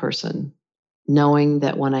loving person, knowing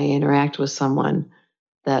that when I interact with someone,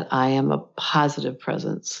 that I am a positive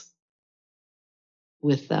presence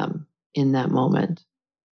with them in that moment.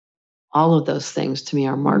 All of those things to me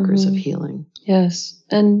are markers of healing. Yes.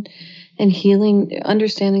 And healing,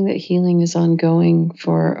 understanding that healing is ongoing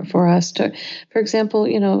for us to, for example,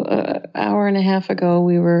 an hour and a half ago,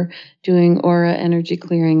 we were doing aura energy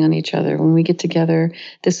clearing on each other. When we get together,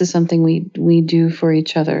 this is something we do for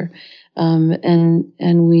each other.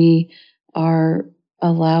 And we are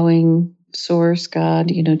allowing Source, God,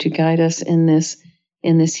 to guide us in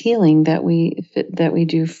this healing that we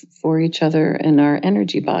do for each other in our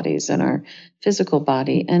energy bodies and our physical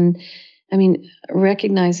body. And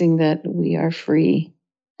recognizing that we are free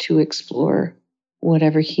to explore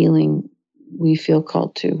whatever healing we feel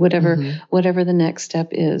called to, whatever the next step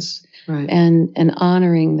is, right. And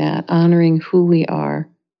honoring that, honoring who we are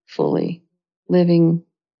fully, living,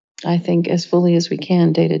 I think, as fully as we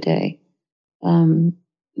can day to day.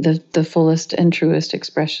 The fullest and truest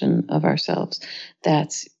expression of ourselves.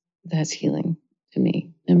 That's healing to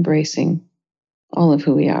me. Embracing all of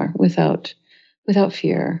who we are without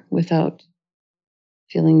fear, without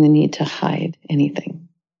feeling the need to hide anything.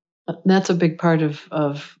 That's a big part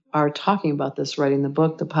of our talking about this, writing the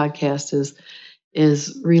book, the podcast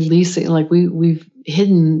is releasing. Like we've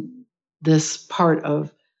hidden this part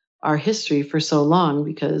of our history for so long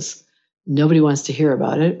because nobody wants to hear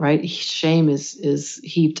about it, right? Shame is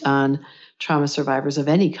heaped on trauma survivors of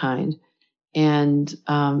any kind. And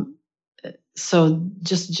so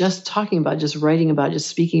just talking about, just writing about, just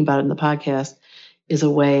speaking about it in the podcast is a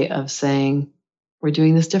way of saying, we're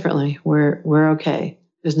doing this differently. We're okay.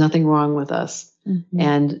 There's nothing wrong with us. Mm-hmm.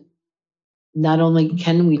 And not only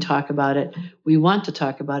can we talk about it, we want to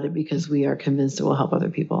talk about it because we are convinced it will help other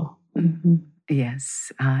people. Mm-hmm.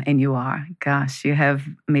 Yes, and you are. Gosh, you have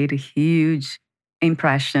made a huge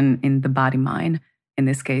impression in the body-mind in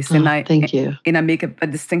this case. Thank you. And I make a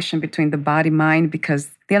distinction between the body-mind because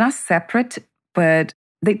they're not separate, but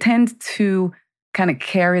they tend to kind of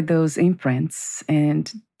carry those imprints. And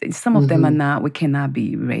some of them are not, we cannot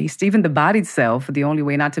be erased. Even the body itself, the only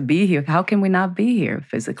way not to be here, how can we not be here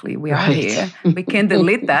physically? We are here. We can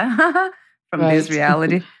delete that from this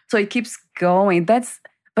reality. So it keeps going. But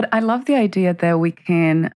I love the idea that we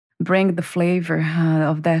can bring the flavor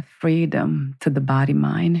of that freedom to the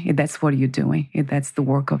body-mind. That's what you're doing. That's the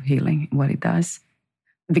work of healing, what it does.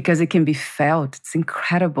 Because it can be felt. It's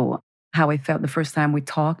incredible how I felt the first time we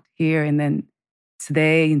talked here and then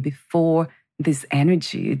today and before. This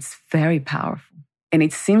energy, it's very powerful. And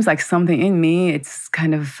it seems like something in me, it's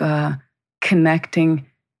kind of connecting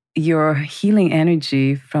your healing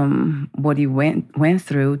energy from what you went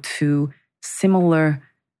through to similar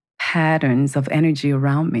patterns of energy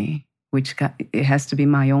around me, which it has to be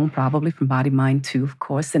my own, probably from body, mind too, of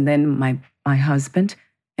course. And then my husband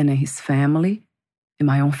and then his family and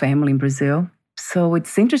my own family in Brazil. So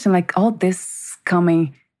it's interesting, like all this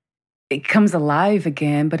it comes alive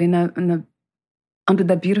again, but in a under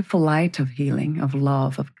the beautiful light of healing, of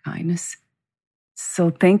love, of kindness. So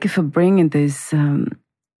thank you for bringing this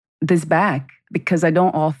back, because I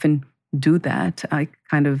don't often do that.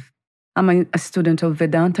 I'm a student of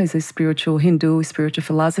Vedanta, it's a Hindu spiritual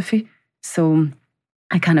philosophy. So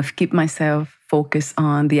I kind of keep myself focused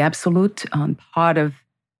on the absolute, on part of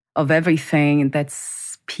everything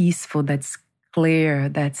that's peaceful, that's clear,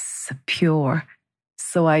 that's pure.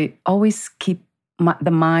 So I always keep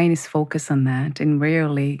the mind is focused on that, and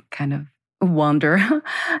rarely kind of wander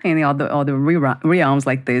in all the realms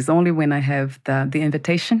like this. Only when I have the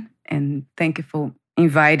invitation. And thank you for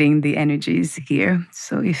inviting the energies here.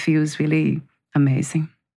 So it feels really amazing.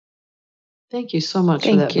 Thank you so much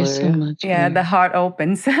for that, Valeria. Thank you so much. Yeah, the heart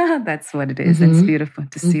opens. That's what it is. It's beautiful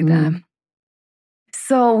to see that.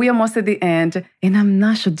 So we're almost at the end, and I'm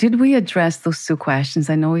not sure, did we address those two questions?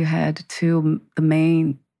 I know you had the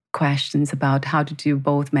main questions about how did you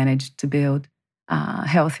both manage to build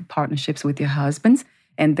healthy partnerships with your husbands,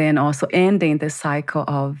 and then also ending the cycle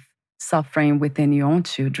of suffering within your own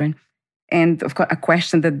children. And of course, a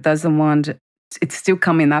question that it's still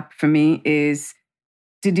coming up for me is,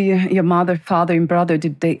 did your mother, father, and brother,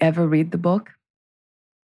 did they ever read the book?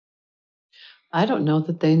 I don't know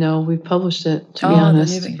that they know we published it, to be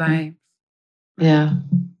honest. Right. Yeah.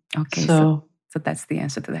 Okay, so that's the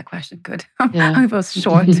answer to that question. Good. Yeah. It was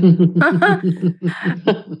short.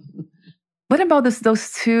 What about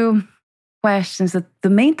those two questions? The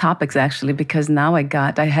main topics, actually, because now I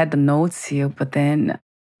had the notes here, but then,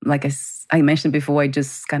 like I mentioned before, I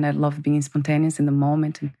just kind of love being spontaneous in the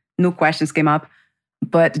moment, and new questions came up.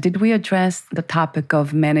 But did we address the topic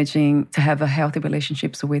of managing to have a healthy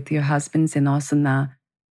relationships with your husbands, and also now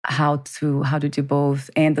how did you both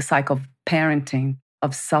end the cycle of parenting,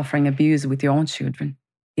 of suffering abuse with your own children?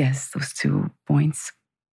 Yes, those 2 points.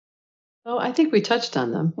 Oh, I think we touched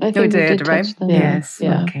on them. I think we did, right? Yes.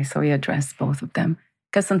 Yeah. Okay, so we addressed both of them.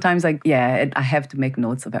 Because sometimes, I have to make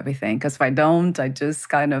notes of everything. Because if I don't, I just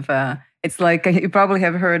kind of, it's like you probably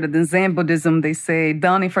have heard of in Zen Buddhism, they say,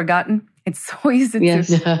 done and forgotten. It's so easy to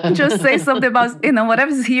just say something about,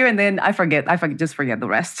 whatever's here, and then I forget, just forget the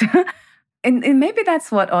rest. and maybe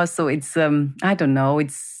that's what also it's, I don't know,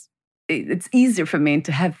 it's easier for me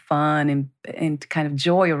to have fun and kind of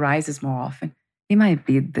joy arises more often. It might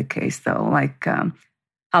be the case though, like,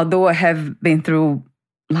 although I have been through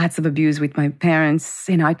lots of abuse with my parents,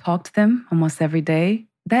 I talk to them almost every day.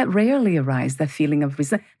 That rarely arises, that feeling of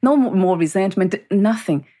no more resentment,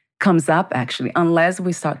 nothing comes up actually, unless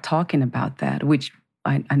we start talking about that, which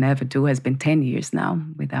I never do. Has been 10 years now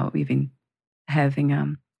without even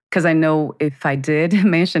having, because I know if I did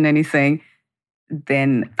mention anything,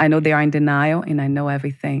 then I know they are in denial, and I know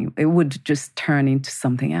everything. It would just turn into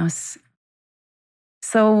something else.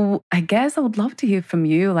 So I guess I would love to hear from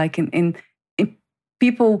you, like in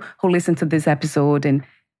people who listen to this episode and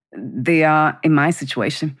they are in my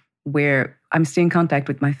situation where I'm still in contact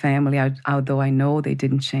with my family, although I know they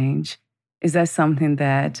didn't change. Is that something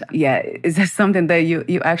that,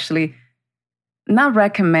 you actually not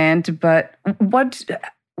recommend, but what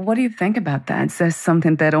do you think about that? Is that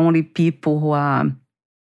something that only people who are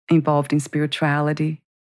involved in spirituality,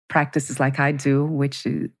 practices like I do, which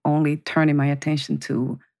is only turning my attention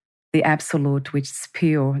to the absolute, which is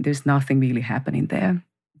pure, there's nothing really happening there,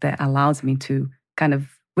 that allows me to kind of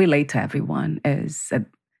relate to everyone as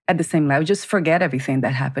at the same level, just forget everything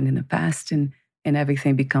that happened in the past, and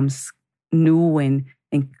everything becomes new and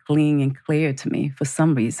clean and clear to me for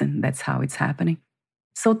some reason. That's how it's happening.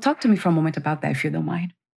 So talk to me for a moment about that, if you don't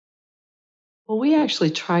mind. Well, we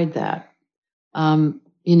actually tried that. I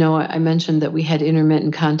mentioned that we had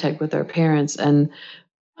intermittent contact with our parents, and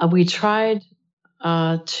we tried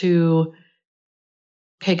can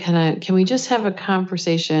we just have a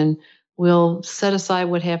conversation? We'll set aside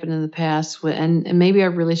what happened in the past, and maybe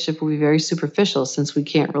our relationship will be very superficial since we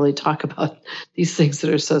can't really talk about these things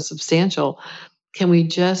that are so substantial. Can we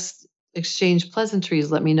just exchange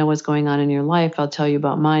pleasantries? Let me know what's going on in your life. I'll tell you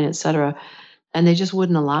about mine, etc. And they just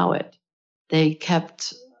wouldn't allow it. They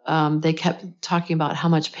kept talking about how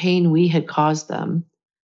much pain we had caused them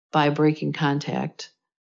by breaking contact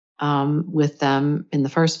with them in the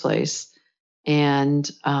first place, and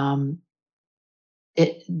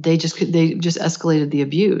they just escalated the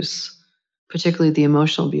abuse, particularly the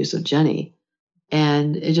emotional abuse of Jenny,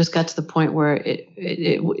 and it just got to the point where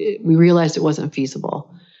we realized it wasn't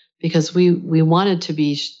feasible, because we wanted to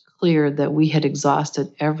be clear that we had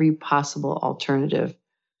exhausted every possible alternative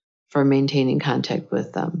for maintaining contact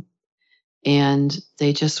with them, and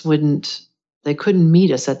they just they couldn't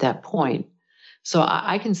meet us at that point. So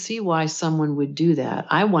I can see why someone would do that.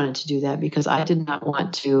 I wanted to do that because I did not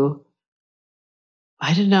want to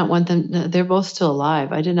I did not want them, they're both still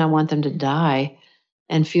alive. I did not want them to die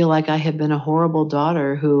and feel like I had been a horrible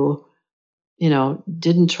daughter who,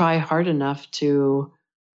 didn't try hard enough to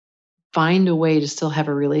find a way to still have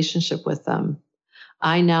a relationship with them.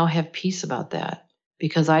 I now have peace about that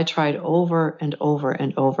because I tried over and over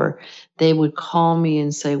and over. They would call me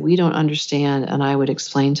and say, we don't understand. And I would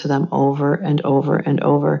explain to them over and over and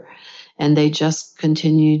over. And they just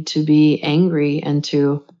continued to be angry and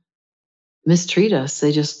to mistreat us.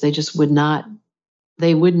 They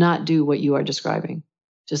would not do what you are describing.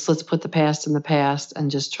 Just let's put the past in the past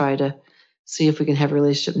and just try to see if we can have a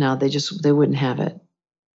relationship now. They wouldn't have it.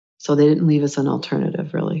 So they didn't leave us an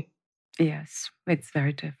alternative, really. Yes, it's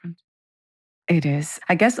very different. It is.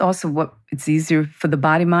 I guess also what it's easier for the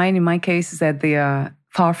body mind in my case is that they are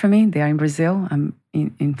far from me. They are in Brazil. I'm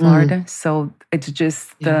in Florida. So it's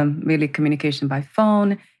just really communication by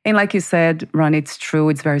phone. And like you said, Ron, it's true.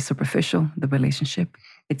 It's very superficial, the relationship.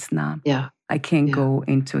 It's not. Yeah. I can't go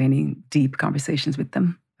into any deep conversations with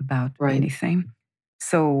them about anything.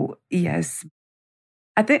 So yes,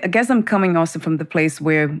 I guess I'm coming also from the place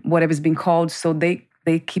where whatever's been called, so they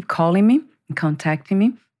keep calling me and contacting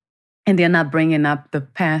me, and they're not bringing up the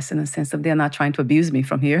past in the sense of they're not trying to abuse me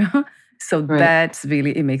from here. So that's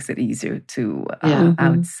really, it makes it easier to, I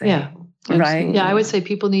would say. Yeah. Right? Yeah, I would say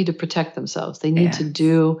people need to protect themselves. They need to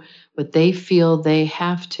do what they feel they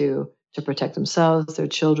have to protect themselves, their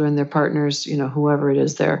children, their partners, whoever it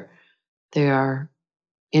is they are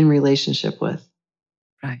in relationship with.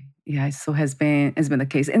 Right. Yeah, so has been the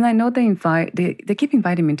case. And I know they keep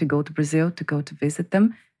inviting me to go to Brazil, to go to visit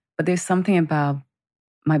them. But there's something about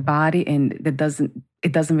my body and it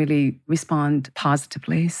doesn't really respond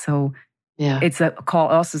positively. So it's a call,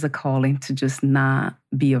 also is a calling to just not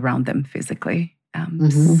be around them physically.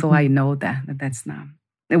 So I know that's not,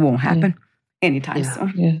 it won't happen anytime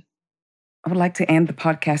soon. Yeah. I would like to end the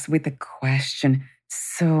podcast with a question.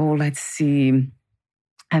 So let's see.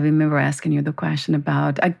 I remember asking you the question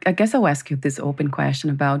about, I guess I'll ask you this open question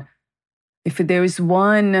about if there's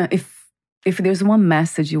one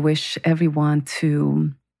message you wish everyone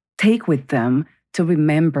to take with them, to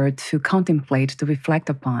remember, to contemplate, to reflect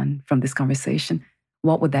upon from this conversation,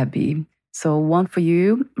 what would that be? So one for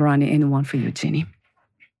you, Ronnie, and one for you, Jenny.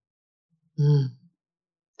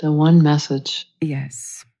 The one message.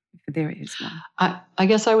 Yes, if there is one. I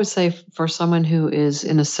guess I would say for someone who is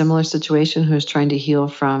in a similar situation, who is trying to heal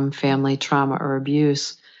from family trauma or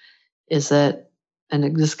abuse, is that,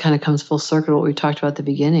 and this kind of comes full circle to what we talked about at the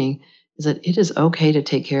beginning, is that it is okay to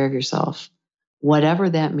take care of yourself, whatever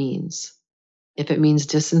that means. If it means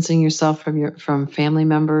distancing yourself from family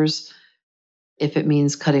members, if it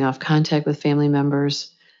means cutting off contact with family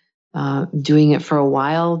members, doing it for a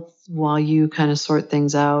while you kind of sort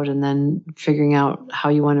things out and then figuring out how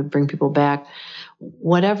you want to bring people back,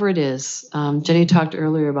 whatever it is. Jenny talked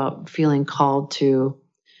earlier about feeling called to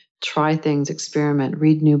try things, experiment,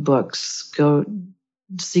 read new books, go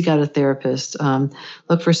seek out a therapist,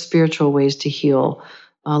 look for spiritual ways to heal,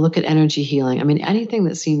 look at energy healing. I mean, anything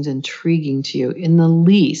that seems intriguing to you, in the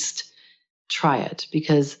least, try it,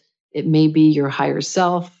 because it may be your higher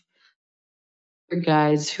self,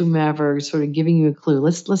 guides, whomever, sort of giving you a clue.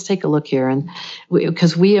 Let's take a look here, and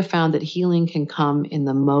because we have found that healing can come in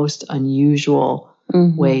the most unusual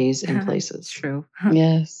ways and places. True.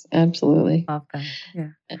 Yes, absolutely. Love that. Yeah.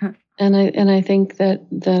 And I think that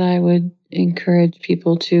I would encourage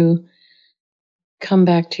people to come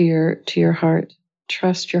back to your heart.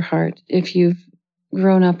 Trust your heart. If you've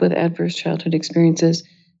grown up with adverse childhood experiences,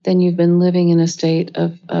 then you've been living in a state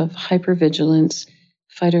of hypervigilance,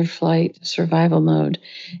 fight or flight, survival mode,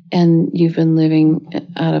 and you've been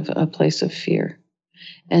living out of a place of fear.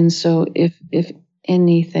 And so if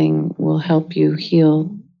anything will help you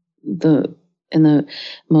heal in the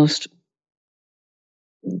most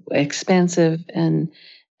expansive and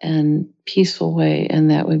peaceful way,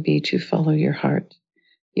 and that would be to follow your heart.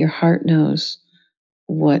 Your heart knows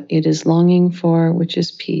what it is longing for, which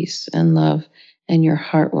is peace and love, and your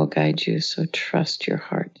heart will guide you. So trust your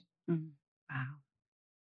heart.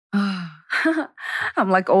 Wow. I'm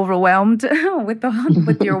like overwhelmed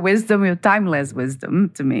with your wisdom, your timeless wisdom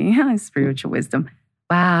to me, spiritual wisdom.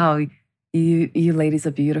 Wow, you ladies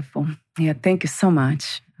are beautiful. Yeah, thank you so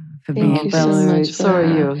much for being here. Thank you so much. So are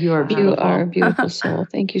you. You are beautiful. You are a beautiful soul.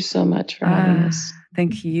 Thank you so much for having us.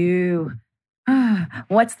 Thank you.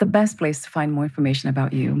 What's the best place to find more information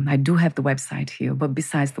about you? I do have the website here, but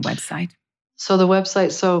besides the website. So the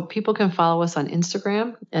website, so people can follow us on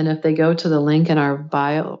Instagram. And if they go to the link in our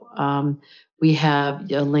bio, we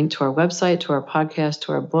have a link to our website, to our podcast,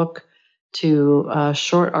 to our book, to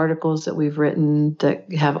short articles that we've written that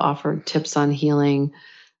have offered tips on healing,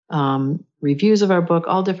 reviews of our book,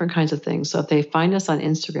 all different kinds of things. So if they find us on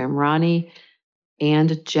Instagram, Ronnie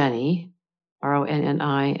and Jenny,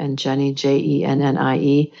 Ronnie and Jenny,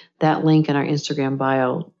 Jennie, that link in our Instagram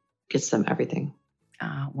bio gets them everything.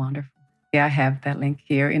 Wonderful. Yeah, I have that link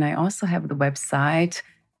here. And I also have the website,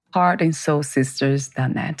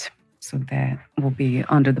 heartandsoulsisters.net. So that will be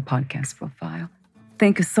under the podcast profile.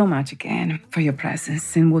 Thank you so much again for your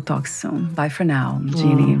presence, and we'll talk soon. Bye for now,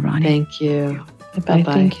 Jeannie and Ronnie. Thank you. Bye.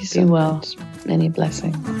 Thank you so much. Many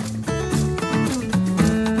blessings.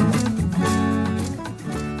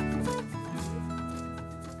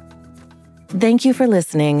 Thank you for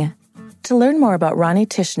listening. To learn more about Ronnie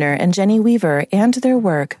Tishner and Jenny Weaver and their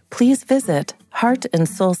work, please visit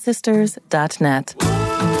heartandsoulsisters.net.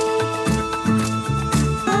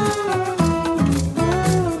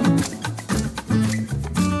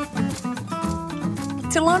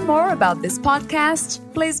 To learn more about this podcast,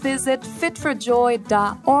 please visit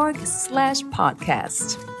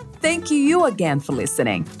fitforjoy.org/podcast. Thank you again for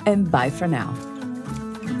listening, and bye for now.